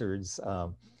lizards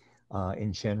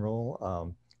in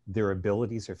general. Their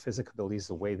abilities, their physical abilities,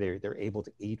 the way they're able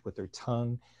to eat with their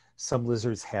tongue. Some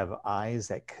lizards have eyes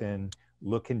that can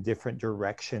look in different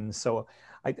directions. So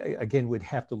I again, would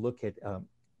have to look at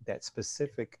that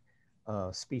specific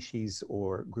species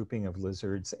or grouping of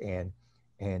lizards and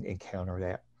encounter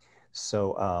that.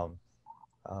 So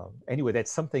anyway,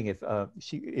 that's something,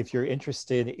 if you're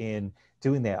interested in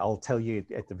doing that, I'll tell you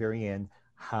at the very end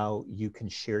how you can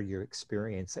share your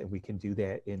experience, and we can do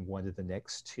that in one of the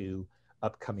next two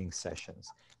upcoming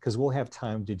sessions, because we'll have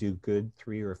time to do good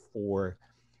 3 or 4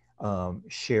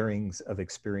 sharings of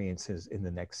experiences in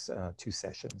the next 2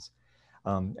 sessions.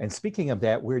 And speaking of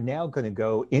that, we're now going to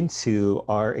go into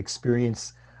our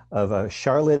experience of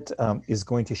Charlotte is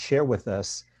going to share with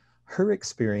us her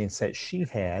experience that she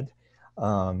had.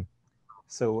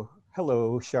 So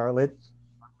hello, Charlotte.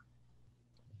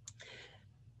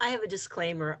 I have a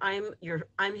disclaimer. I'm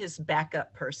his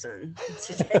backup person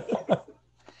today.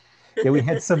 Yeah, we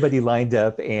had somebody lined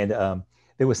up, and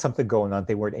there was something going on.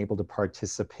 They weren't able to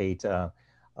participate in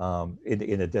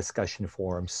a discussion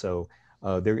forum, so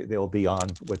they'll be on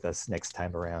with us next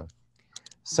time around.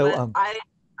 So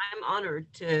I'm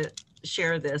honored to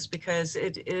share this because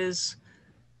it's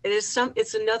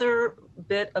another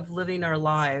bit of living our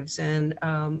lives. And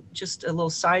just a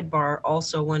little sidebar,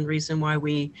 also one reason why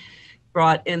we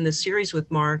brought in the series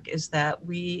with Mark is that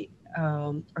we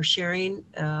are sharing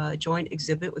a joint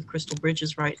exhibit with Crystal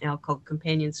Bridges right now called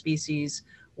Companion Species,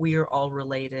 We Are All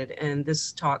Related. And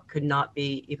this talk could not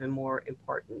be even more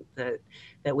important,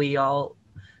 that we all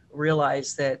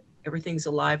realize that everything's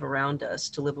alive around us,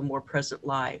 to live a more present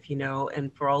life,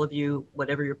 and for all of you,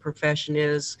 whatever your profession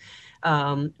is,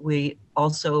 we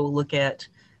also look at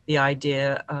the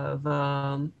idea of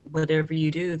whatever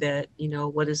you do, that,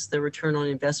 what is the return on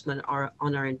investment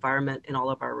on our environment and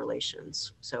all of our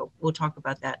relations. So we'll talk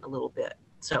about that in a little bit.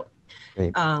 So,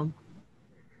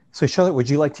 so Charlotte, would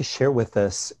you like to share with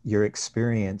us your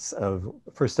experience of,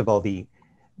 first of all, the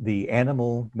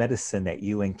animal medicine that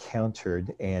you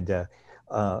encountered, and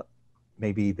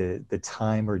maybe the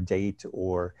time or date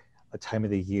or a time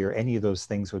of the year? Any of those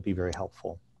things would be very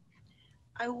helpful.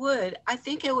 I would. I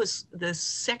think it was the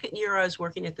second year I was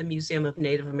working at the Museum of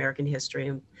Native American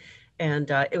History,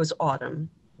 and it was autumn,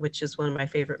 which is one of my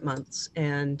favorite months.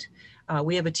 And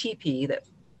we have a teepee that,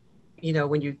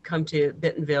 when you come to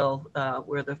Bentonville,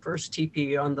 we're the first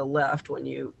teepee on the left when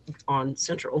you on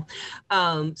Central.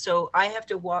 So I have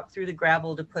to walk through the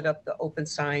gravel to put up the open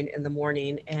sign in the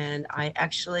morning. And I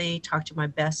actually talked to my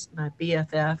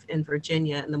BFF in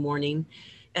Virginia in the morning,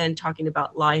 and talking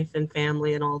about life and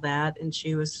family and all that. And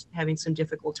she was having some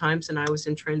difficult times, and I was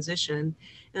in transition.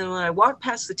 And when I walked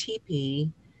past the teepee,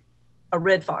 a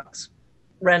red fox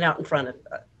ran out in front of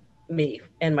me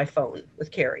and my phone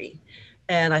with Carrie.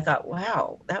 And I thought,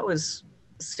 wow, that was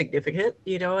significant,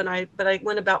 but I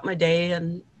went about my day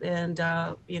and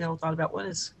thought about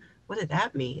what did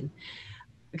that mean?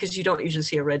 Because you don't usually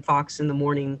see a red fox in the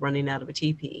morning running out of a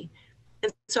teepee.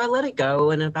 And so I let it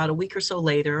go. And about a week or so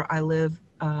later, I live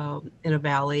in a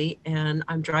valley, and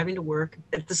I'm driving to work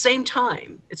at the same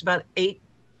time. It's about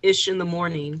 8-ish in the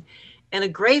morning, and a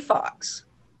gray fox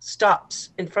stops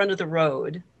in front of the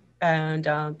road and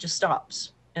just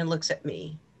stops and looks at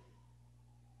me,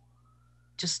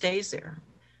 just stays there.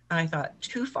 And I thought,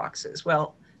 two foxes.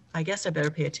 Well, I guess I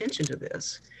better pay attention to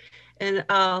this. And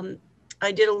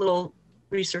I did a little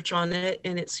research on it,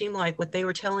 and it seemed like what they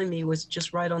were telling me was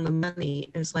just right on the money.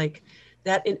 It's like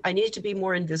that I needed to be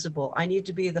more invisible. I needed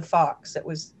to be the fox that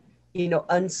was,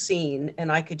 unseen,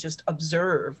 and I could just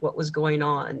observe what was going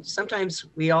on. Sometimes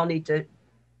we all need to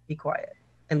be quiet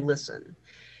and listen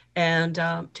and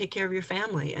take care of your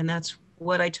family. And that's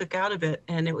what I took out of it.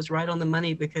 And it was right on the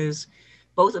money, because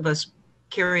both of us,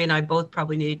 Carrie and I, both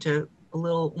probably needed to a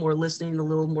little more listening, a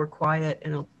little more quiet,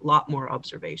 and a lot more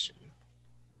observation.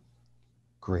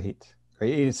 Great.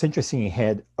 Great. It's interesting you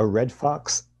had a red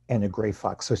fox and a gray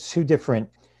fox. So two different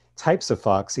types of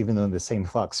fox, even though in the same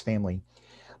fox family.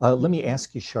 Let me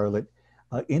ask you, Charlotte,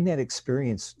 in that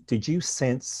experience, did you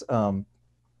sense in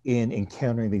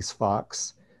encountering these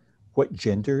fox what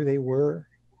gender they were,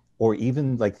 or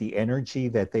even like the energy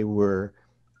that they were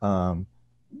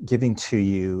giving to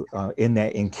you in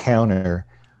that encounter?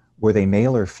 Were they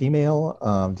male or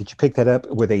female? Did you pick that up?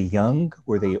 Were they young?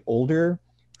 Were they older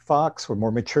fox or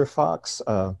more mature fox?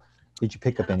 Did you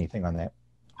pick up anything on that?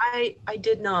 I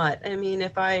did not. I mean,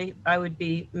 if I would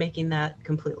be making that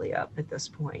completely up at this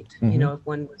point. Mm-hmm. If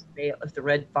one was male, if the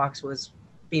red fox was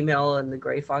female and the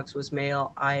gray fox was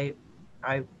male, I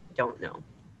don't know.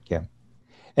 Yeah.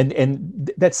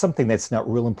 And that's something that's not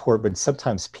real important, but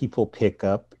sometimes people pick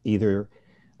up either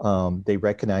they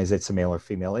recognize it's a male or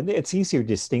female. And it's easier to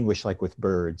distinguish, like with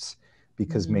birds,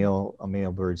 because male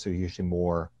birds are usually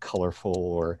more colorful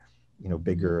or,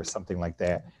 bigger or something like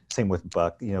that. Same with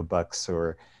bucks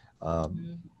or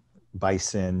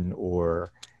bison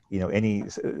or,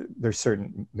 there's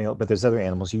certain male, but there's other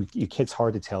animals it's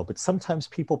hard to tell. But sometimes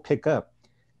people pick up,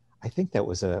 I think that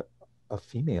was a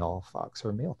female fox or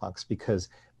a male fox, because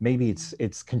maybe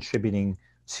it's contributing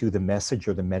to the message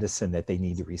or the medicine that they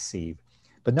need to receive.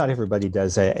 But not everybody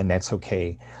does that, and that's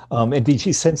okay. And did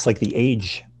you sense like the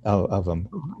age of them?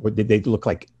 Or did they look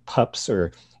like pups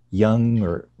or young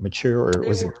or mature, or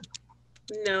was it?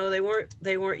 No, they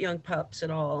weren't young pups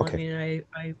at all. Okay.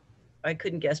 I mean, I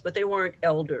couldn't guess, but they weren't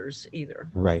elders either.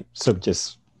 Right. So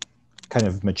just kind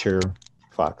of mature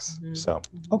fox. So,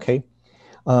 okay.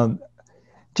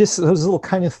 Just those little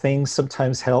kind of things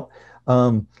sometimes help.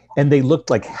 And they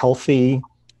looked like healthy,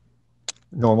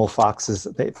 normal foxes,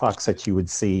 fox that you would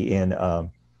see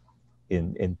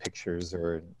in pictures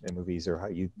or in movies, or how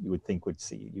you would think you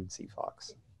would see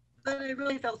fox. But I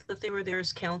really felt that they were there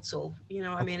as counsel.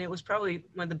 I mean, it was probably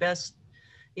one of the best.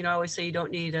 I always say you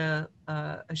don't need a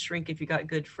shrink if you got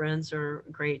good friends or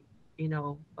great,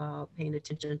 paying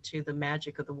attention to the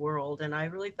magic of the world. And I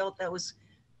really felt that was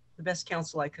the best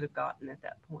counsel I could have gotten at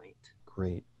that point.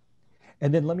 Great.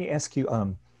 And then let me ask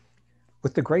you,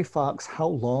 with the gray fox, how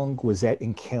long was that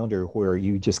encounter where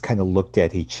you just kind of looked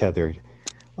at each other?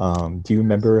 Do you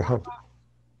remember how?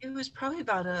 It was probably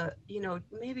about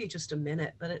maybe just a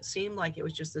minute, but it seemed like it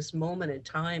was just this moment in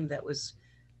time that was,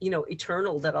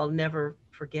 eternal, that I'll never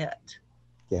forget.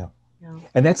 Yeah.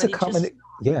 And that's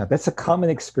that's a common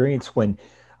experience when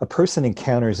a person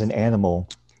encounters an animal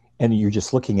and you're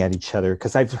just looking at each other.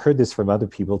 Because I've heard this from other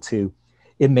people too.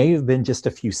 It may have been just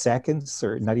a few seconds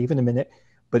or not even a minute,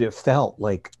 but it felt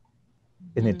like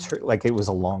like it was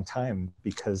a long time,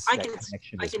 because I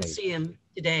can see him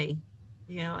today,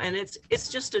 and it's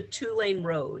just a 2-lane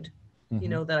road,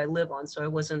 that I live on. So I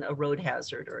wasn't a road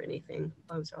hazard or anything.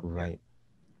 I was out there.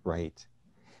 Right.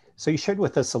 So you shared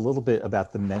with us a little bit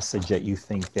about the message that you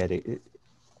think that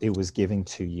it was giving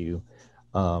to you.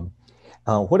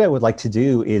 What I would like to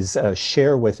do is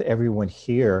share with everyone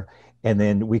here, and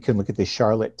then we can look at the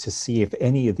Charlotte to see if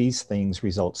any of these things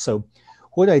result. So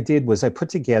what I did was I put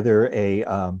together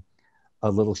a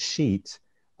little sheet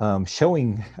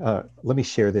showing, let me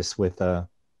share this with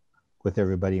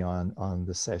everybody on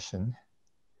the session.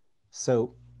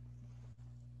 So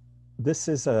this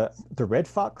is the red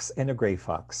fox and a gray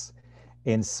fox.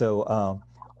 And so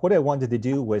what I wanted to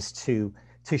do was to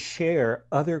share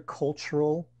other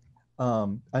cultural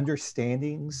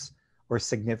understandings or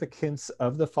significance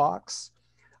of the fox.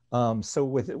 So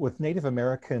with Native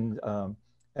American,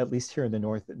 at least here in the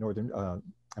North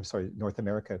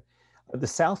America, the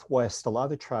Southwest, a lot of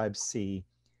the tribes see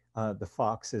the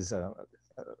fox as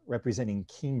representing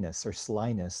keenness or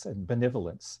slyness and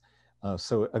benevolence.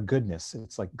 So a goodness,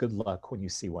 it's like good luck when you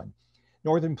see one.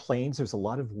 Northern Plains, there's a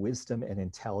lot of wisdom and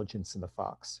intelligence in the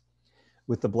fox.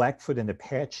 With the Blackfoot and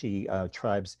Apache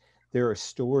tribes, there are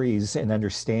stories and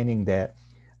understanding that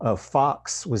a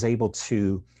fox was able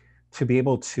to be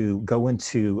able to go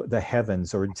into the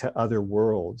heavens or into other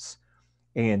worlds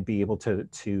and be able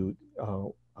to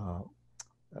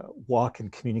walk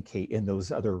and communicate in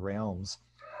those other realms.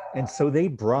 And so they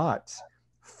brought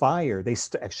fire. They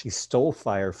actually stole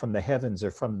fire from the heavens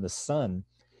or from the sun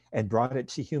and brought it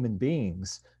to human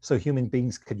beings so human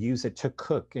beings could use it to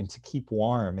cook and to keep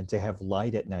warm and to have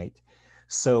light at night.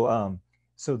 So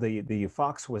the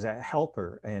fox was a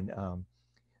helper, and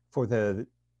for the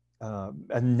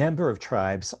a number of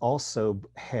tribes also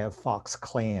have fox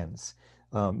clans.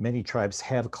 Many tribes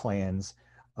have clans,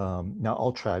 not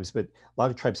all tribes, but a lot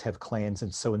of tribes have clans,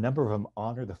 and so a number of them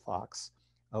honor the fox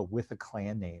with a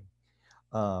clan name.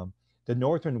 The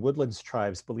northern woodlands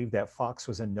tribes believe that fox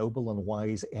was a noble and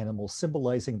wise animal,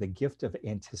 symbolizing the gift of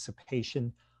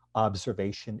anticipation,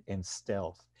 observation, and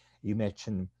stealth. You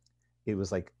mentioned it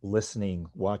was like listening,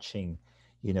 watching,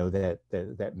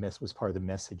 that mess was part of the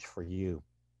message for you.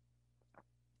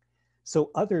 So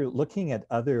looking at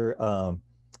other,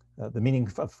 the meaning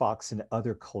of fox in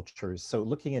other cultures. So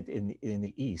looking at in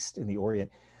the East, in the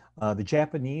Orient, the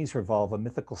Japanese revolve a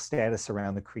mythical status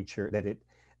around the creature that it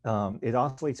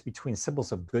oscillates between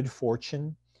symbols of good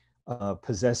fortune,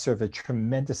 possessor of a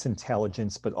tremendous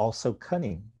intelligence, but also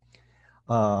cunning.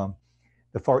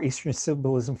 The Far Eastern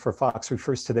symbolism for fox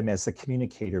refers to them as the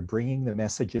communicator, bringing the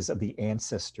messages of the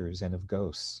ancestors and of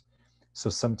ghosts. So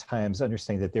sometimes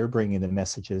understanding that they're bringing the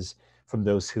messages from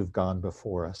those who've gone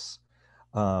before us.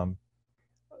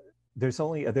 There's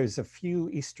a few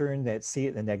Eastern that see it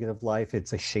in the negative life.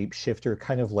 It's a shapeshifter,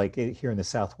 kind of like here in the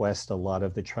Southwest. A lot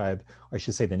of the tribe, or I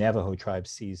should say the Navajo tribe,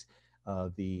 sees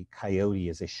the coyote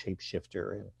as a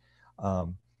shapeshifter.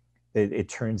 It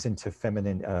turns into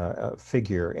feminine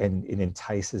figure, and it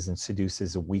entices and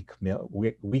seduces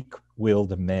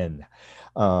weak-willed men.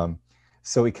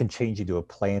 So it can change into a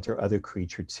plant or other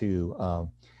creature too.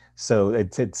 So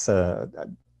it's just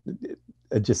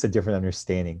a different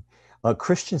understanding.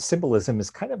 Christian symbolism is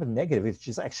kind of a negative. It's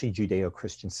just actually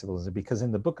Judeo-Christian symbolism, because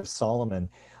in the Book of Solomon,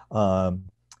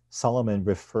 Solomon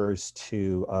refers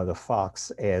to the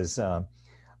fox as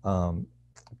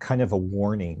kind of a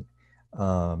warning,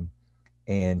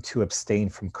 and to abstain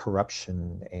from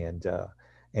corruption and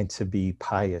to be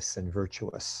pious and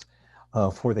virtuous.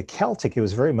 For the Celtic, it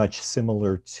was very much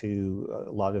similar to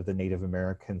a lot of the Native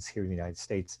Americans here in the United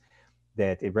States,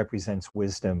 that it represents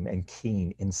wisdom and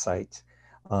keen insight.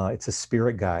 It's a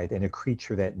spirit guide and a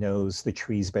creature that knows the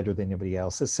trees better than anybody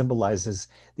else. It symbolizes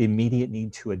the immediate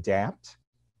need to adapt,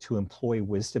 to employ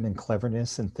wisdom and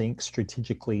cleverness, and think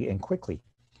strategically and quickly.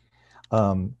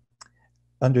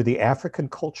 Under the African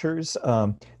cultures,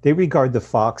 they regard the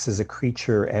fox as a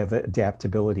creature of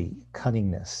adaptability,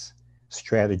 cunningness,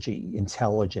 strategy,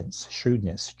 intelligence,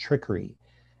 shrewdness, trickery,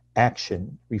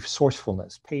 action,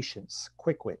 resourcefulness, patience,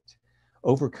 quick wit,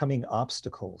 overcoming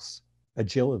obstacles,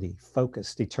 agility,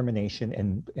 focus, determination,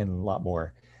 and a lot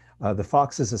more. The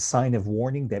fox is a sign of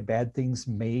warning that bad things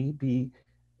may be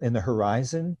in the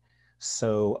horizon,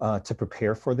 so to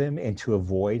prepare for them and to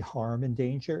avoid harm and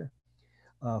danger.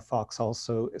 Fox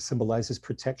also symbolizes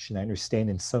protection. I understand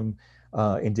in some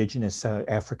indigenous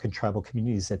African tribal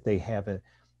communities that they have an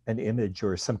image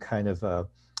or some kind of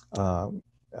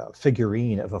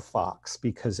figurine of a fox,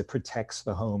 because it protects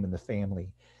the home and the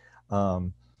family.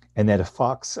 And that a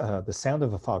fox, the sound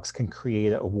of a fox can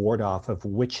create a ward off of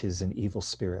witches and evil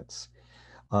spirits.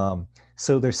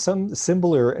 So there's some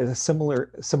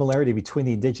similarity between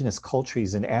the indigenous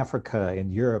cultures in Africa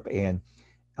and Europe and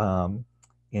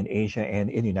in Asia and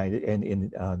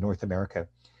in North America.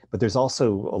 But there's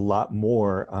also a lot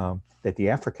more that the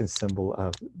African symbol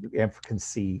of the African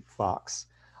see fox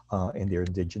in their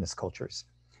indigenous cultures.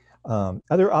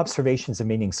 Other observations and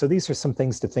meanings. So these are some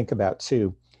things to think about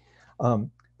too.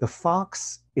 The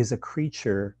fox is a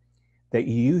creature that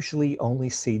you usually only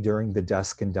see during the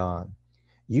dusk and dawn.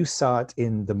 You saw it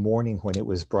in the morning when it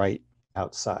was bright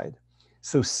outside.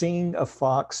 So seeing a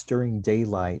fox during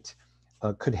daylight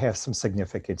could have some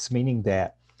significance, meaning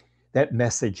that that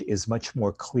message is much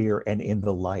more clear and in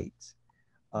the light.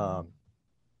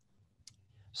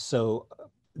 So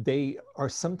they are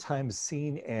sometimes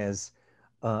seen as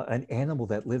an animal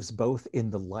that lives both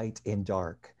in the light and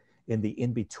dark, in the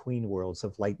in-between worlds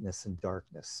of lightness and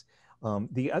darkness.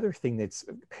 The other thing that's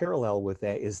parallel with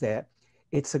that is that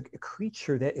it's a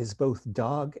creature that is both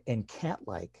dog and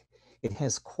cat-like. It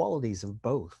has qualities of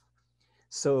both.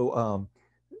 So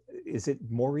is it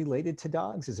more related to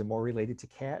dogs? Is it more related to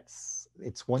cats?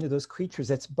 It's one of those creatures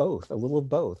that's both, a little of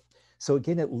both. So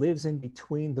again, it lives in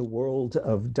between the world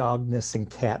of dogness and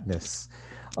catness.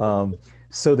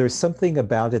 So there's something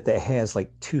about it that has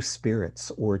like two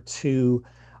spirits or two,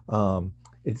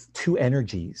 it's two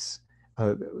energies.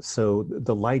 So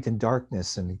the light and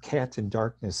darkness and cat and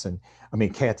darkness and I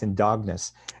mean cat and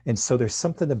dogness. And so there's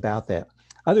something about that.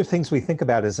 Other things we think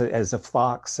about as a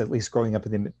fox, at least growing up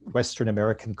in the Western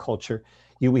American culture,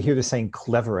 we hear the saying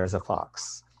clever as a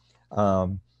fox.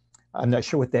 Um, I'm not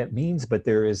sure what that means, but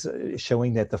there is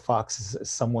showing that the fox is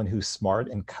someone who's smart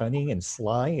and cunning and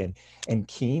sly and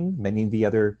keen. Many of the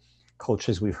other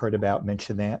cultures we've heard about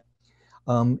mention that.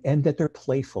 And that they're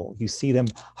playful. You see them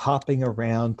hopping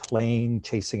around, playing,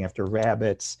 chasing after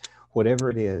rabbits, whatever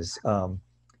it is.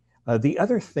 The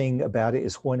other thing about it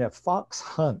is when a fox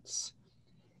hunts,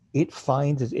 it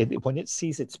finds it when it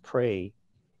sees its prey,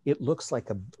 it looks like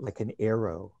an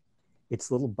arrow. Its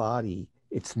little body,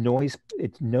 its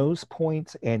nose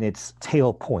points and its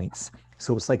tail points.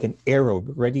 So it's like an arrow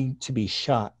ready to be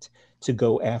shot to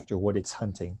go after what it's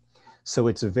hunting. So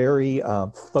it's very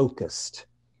focused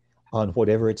on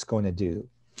whatever it's going to do.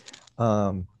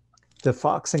 Um, the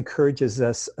fox encourages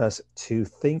us to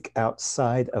think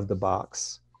outside of the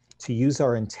box, to use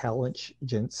our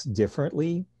intelligence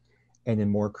differently and in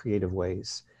more creative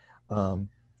ways. Um,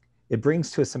 it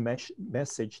brings to us a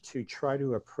message to try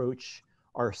to approach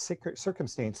our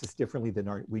circumstances differently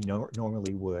than we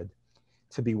normally would,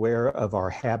 to beware of our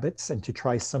habits and to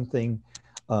try something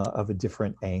of a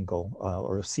different angle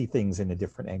or see things in a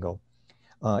different angle.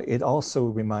 It also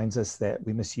reminds us that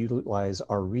we must utilize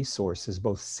our resources,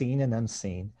 both seen and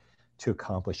unseen, to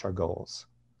accomplish our goals.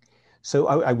 So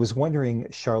I was wondering,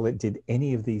 Charlotte, did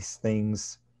any of these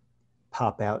things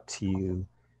pop out to you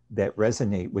that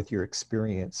resonate with your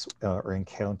experience or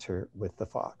encounter with the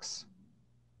fox?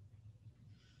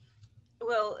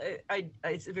 Well,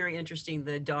 it's very interesting,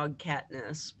 the dog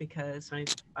catness, because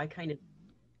I kind of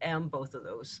am both of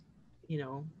those, you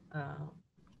know,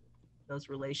 those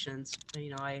relations.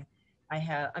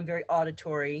 I'm very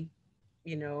auditory,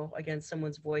 again,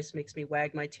 someone's voice makes me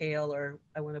wag my tail or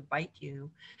I want to bite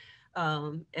you.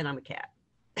 And I'm a cat.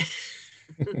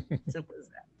 Simple as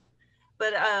that.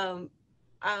 But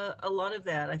a lot of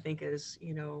that I think is,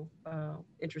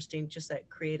 interesting, just that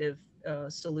creative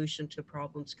solution to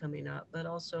problems coming up, but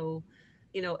also,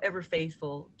 ever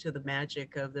faithful to the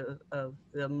magic of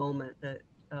the moment that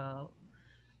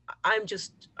I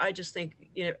just think,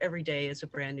 every day is a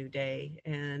brand new day,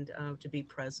 and to be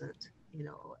present,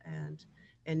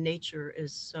 and nature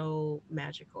is so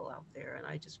magical out there. And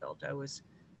I just felt it was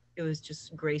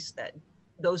just grace that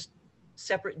those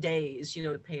separate days,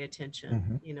 to pay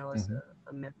attention, Mm-hmm. as Mm-hmm.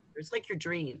 a method. It's like your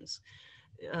dreams.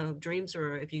 Dreams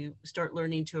are, if you start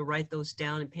learning to write those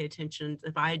down and pay attention,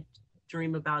 if I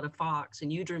dream about a fox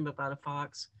and you dream about a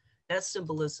fox, that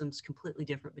symbolism is completely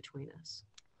different between us.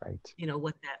 Right.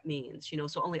 What that means,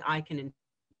 so only I can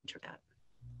interpret that.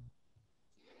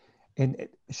 And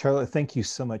Charlotte, thank you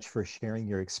so much for sharing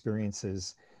your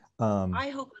experiences. I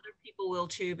hope other people will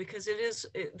too, because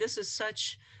this is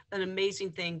such an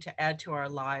amazing thing to add to our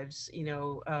lives.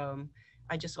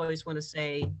 I just always want to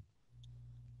say,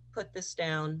 put this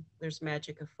down. There's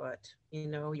magic afoot.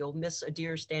 You'll miss a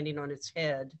deer standing on its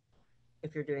head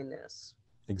if you're doing this.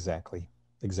 Exactly. You'll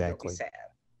be Exactly. sad.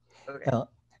 Okay. Uh,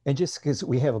 and just because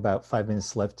we have about 5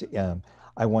 minutes left,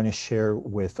 I want to share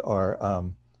with our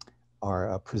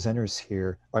presenters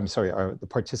here, I'm sorry, the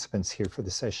participants here for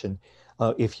the session.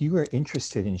 If you are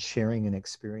interested in sharing an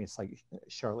experience like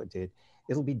Charlotte did,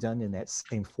 it'll be done in that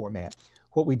same format.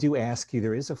 What we do ask you,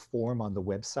 there is a form on the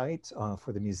website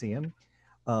for the museum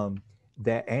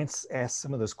that asks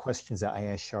some of those questions that I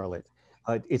asked Charlotte.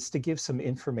 It's to give some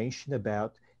information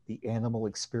about the animal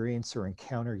experience or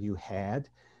encounter you had.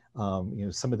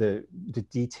 Some of the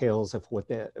details of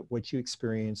what you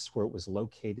experienced, where it was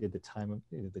located, the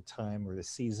time or the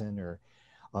season, or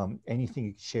anything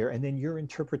you could share, and then your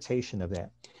interpretation of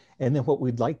that. And then what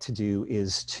we'd like to do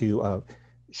is to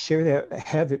share that,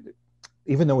 have it,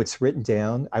 even though it's written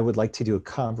down, I would like to do a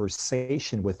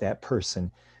conversation with that person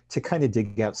to kind of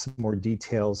dig out some more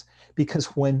details, because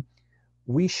when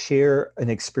we share an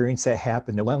experience that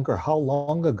happened, no longer how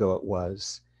long ago it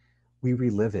was, we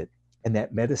relive it. And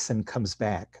that medicine comes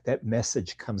back, that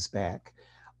message comes back.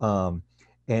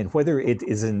 And whether it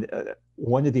is in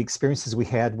one of the experiences we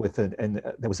had with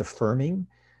that was affirming,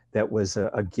 that was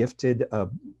a gifted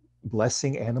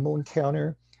blessing animal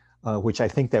encounter, which I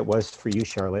think that was for you,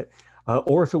 Charlotte,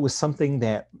 or if it was something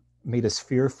that made us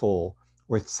fearful,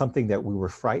 or something that we were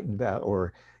frightened about,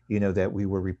 or that we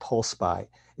were repulsed by.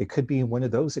 It could be one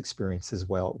of those experiences,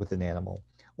 well, with an animal,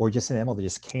 or just an animal that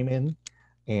just came in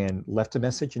and left a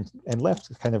message and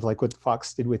left, kind of like what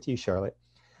Fox did with you, Charlotte.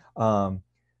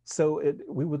 So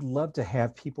we would love to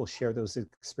have people share those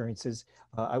experiences.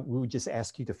 We would just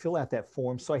ask you to fill out that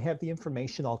form. So I have the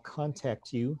information. I'll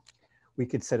contact you. We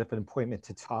could set up an appointment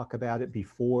to talk about it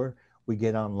before we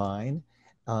get online.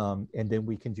 And then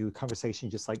we can do a conversation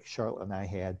just like Charlotte and I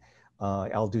had.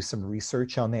 I'll do some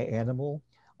research on that animal,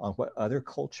 on what other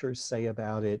cultures say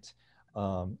about it,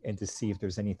 and to see if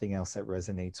there's anything else that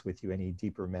resonates with you, any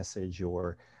deeper message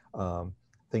or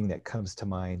thing that comes to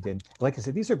mind. And like I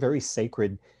said, these are very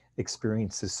sacred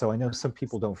experiences. So I know some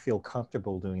people don't feel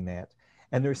comfortable doing that.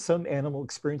 And there's some animal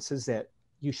experiences that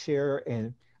you share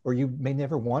or you may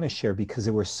never want to share because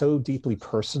they were so deeply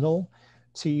personal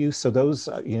to you. So those,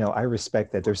 I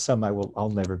respect that. There's some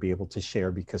I'll never be able to share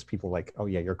because people are like, oh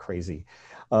yeah, you're crazy.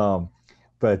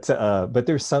 But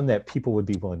there's some that people would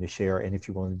be willing to share. And if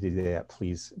you want to do that,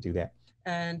 please do that.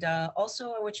 And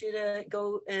also I want you to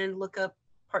go and look up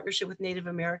Partnership with Native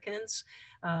Americans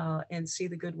and see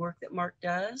the good work that Mark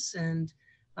does. And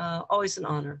always an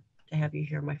honor to have you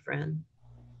here, my friend.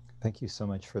 Thank you so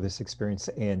much for this experience.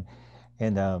 And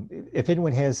if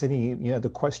anyone has any other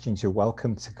questions, you're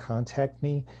welcome to contact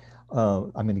me.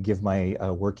 I'm going to give my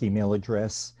work email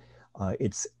address.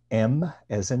 It's M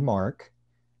as in Mark,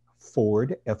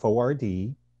 Ford,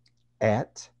 F-O-R-D,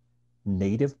 at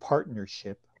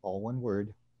nativepartnership, all one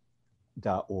word,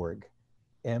 .org.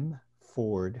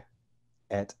 Ford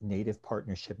at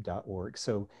nativepartnership.org.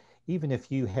 So even if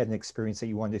you had an experience that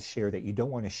you wanted to share that you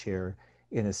don't want to share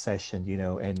in a session,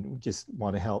 and just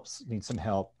want to need some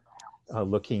help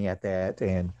looking at that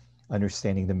and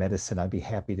understanding the medicine, I'd be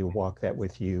happy to walk that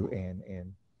with you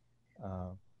and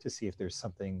to see if there's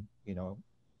something,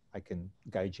 I can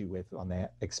guide you with on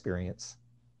that experience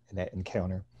and that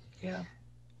encounter. Yeah.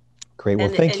 Great. Well,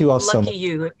 thank you all so much. Lucky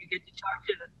you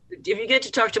if you get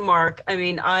to talk to Mark. I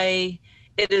mean,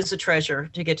 it is a treasure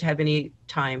to get to have any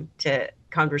time to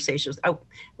conversations. I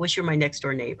wish you're my next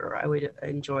door neighbor. I would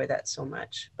enjoy that so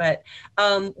much. But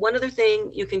one other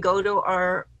thing, you can go to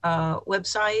our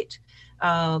website.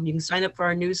 You can sign up for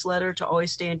our newsletter to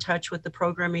always stay in touch with the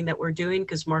programming that we're doing,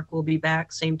 because Mark will be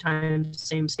back same time,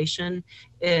 same station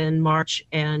in March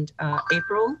and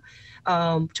April.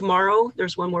 Tomorrow,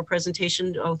 there's one more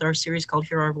presentation with our series called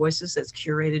Hear Our Voices that's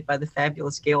curated by the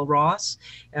fabulous Gail Ross.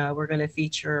 We're going to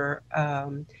feature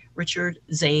Richard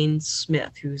Zane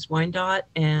Smith, who's Wyandotte,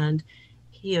 and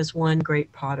he is one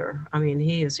great potter. I mean,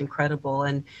 he is incredible.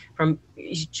 And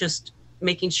he's just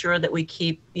making sure that we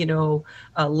keep,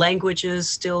 languages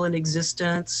still in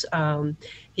existence.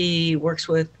 He works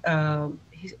with, we're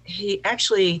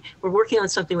working on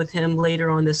something with him later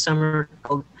on this summer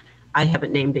called, I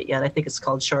haven't named it yet. I think it's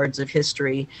called Shards of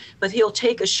History. But he'll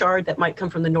take a shard that might come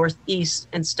from the Northeast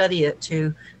and study it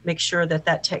to make sure that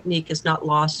that technique is not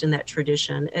lost in that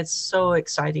tradition. It's so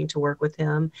exciting to work with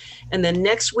him. And then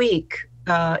next week,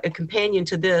 a companion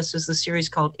to this is the series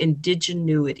called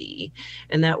Indigenuity.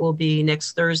 And that will be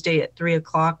next Thursday at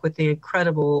 3:00 with the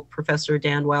incredible Professor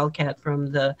Dan Wildcat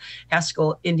from the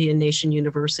Haskell Indian Nation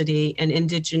University. And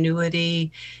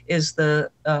Indigenuity is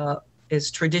is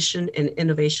tradition and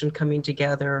innovation coming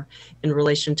together in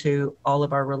relation to all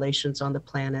of our relations on the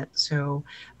planet. So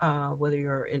whether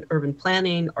you're in urban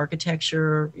planning,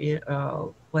 architecture,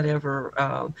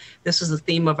 whatever, this is the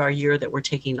theme of our year that we're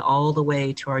taking all the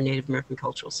way to our Native American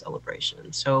cultural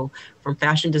celebration. So from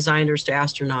fashion designers to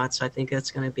astronauts, I think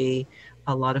it's going to be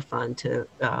a lot of fun to,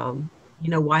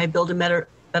 why build a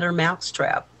better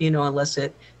mousetrap, unless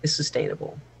it is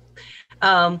sustainable.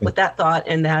 With that thought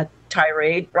and that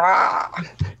tirade,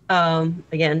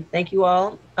 again, thank you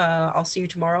all. I'll see you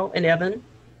tomorrow in Evan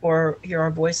for Hear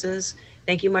Our Voices.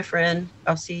 Thank you, my friend.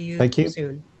 I'll see you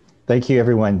soon. Thank you,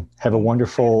 everyone. Have a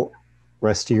wonderful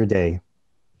rest of your day.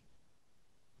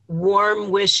 Warm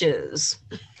wishes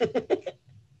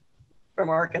from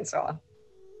Arkansas.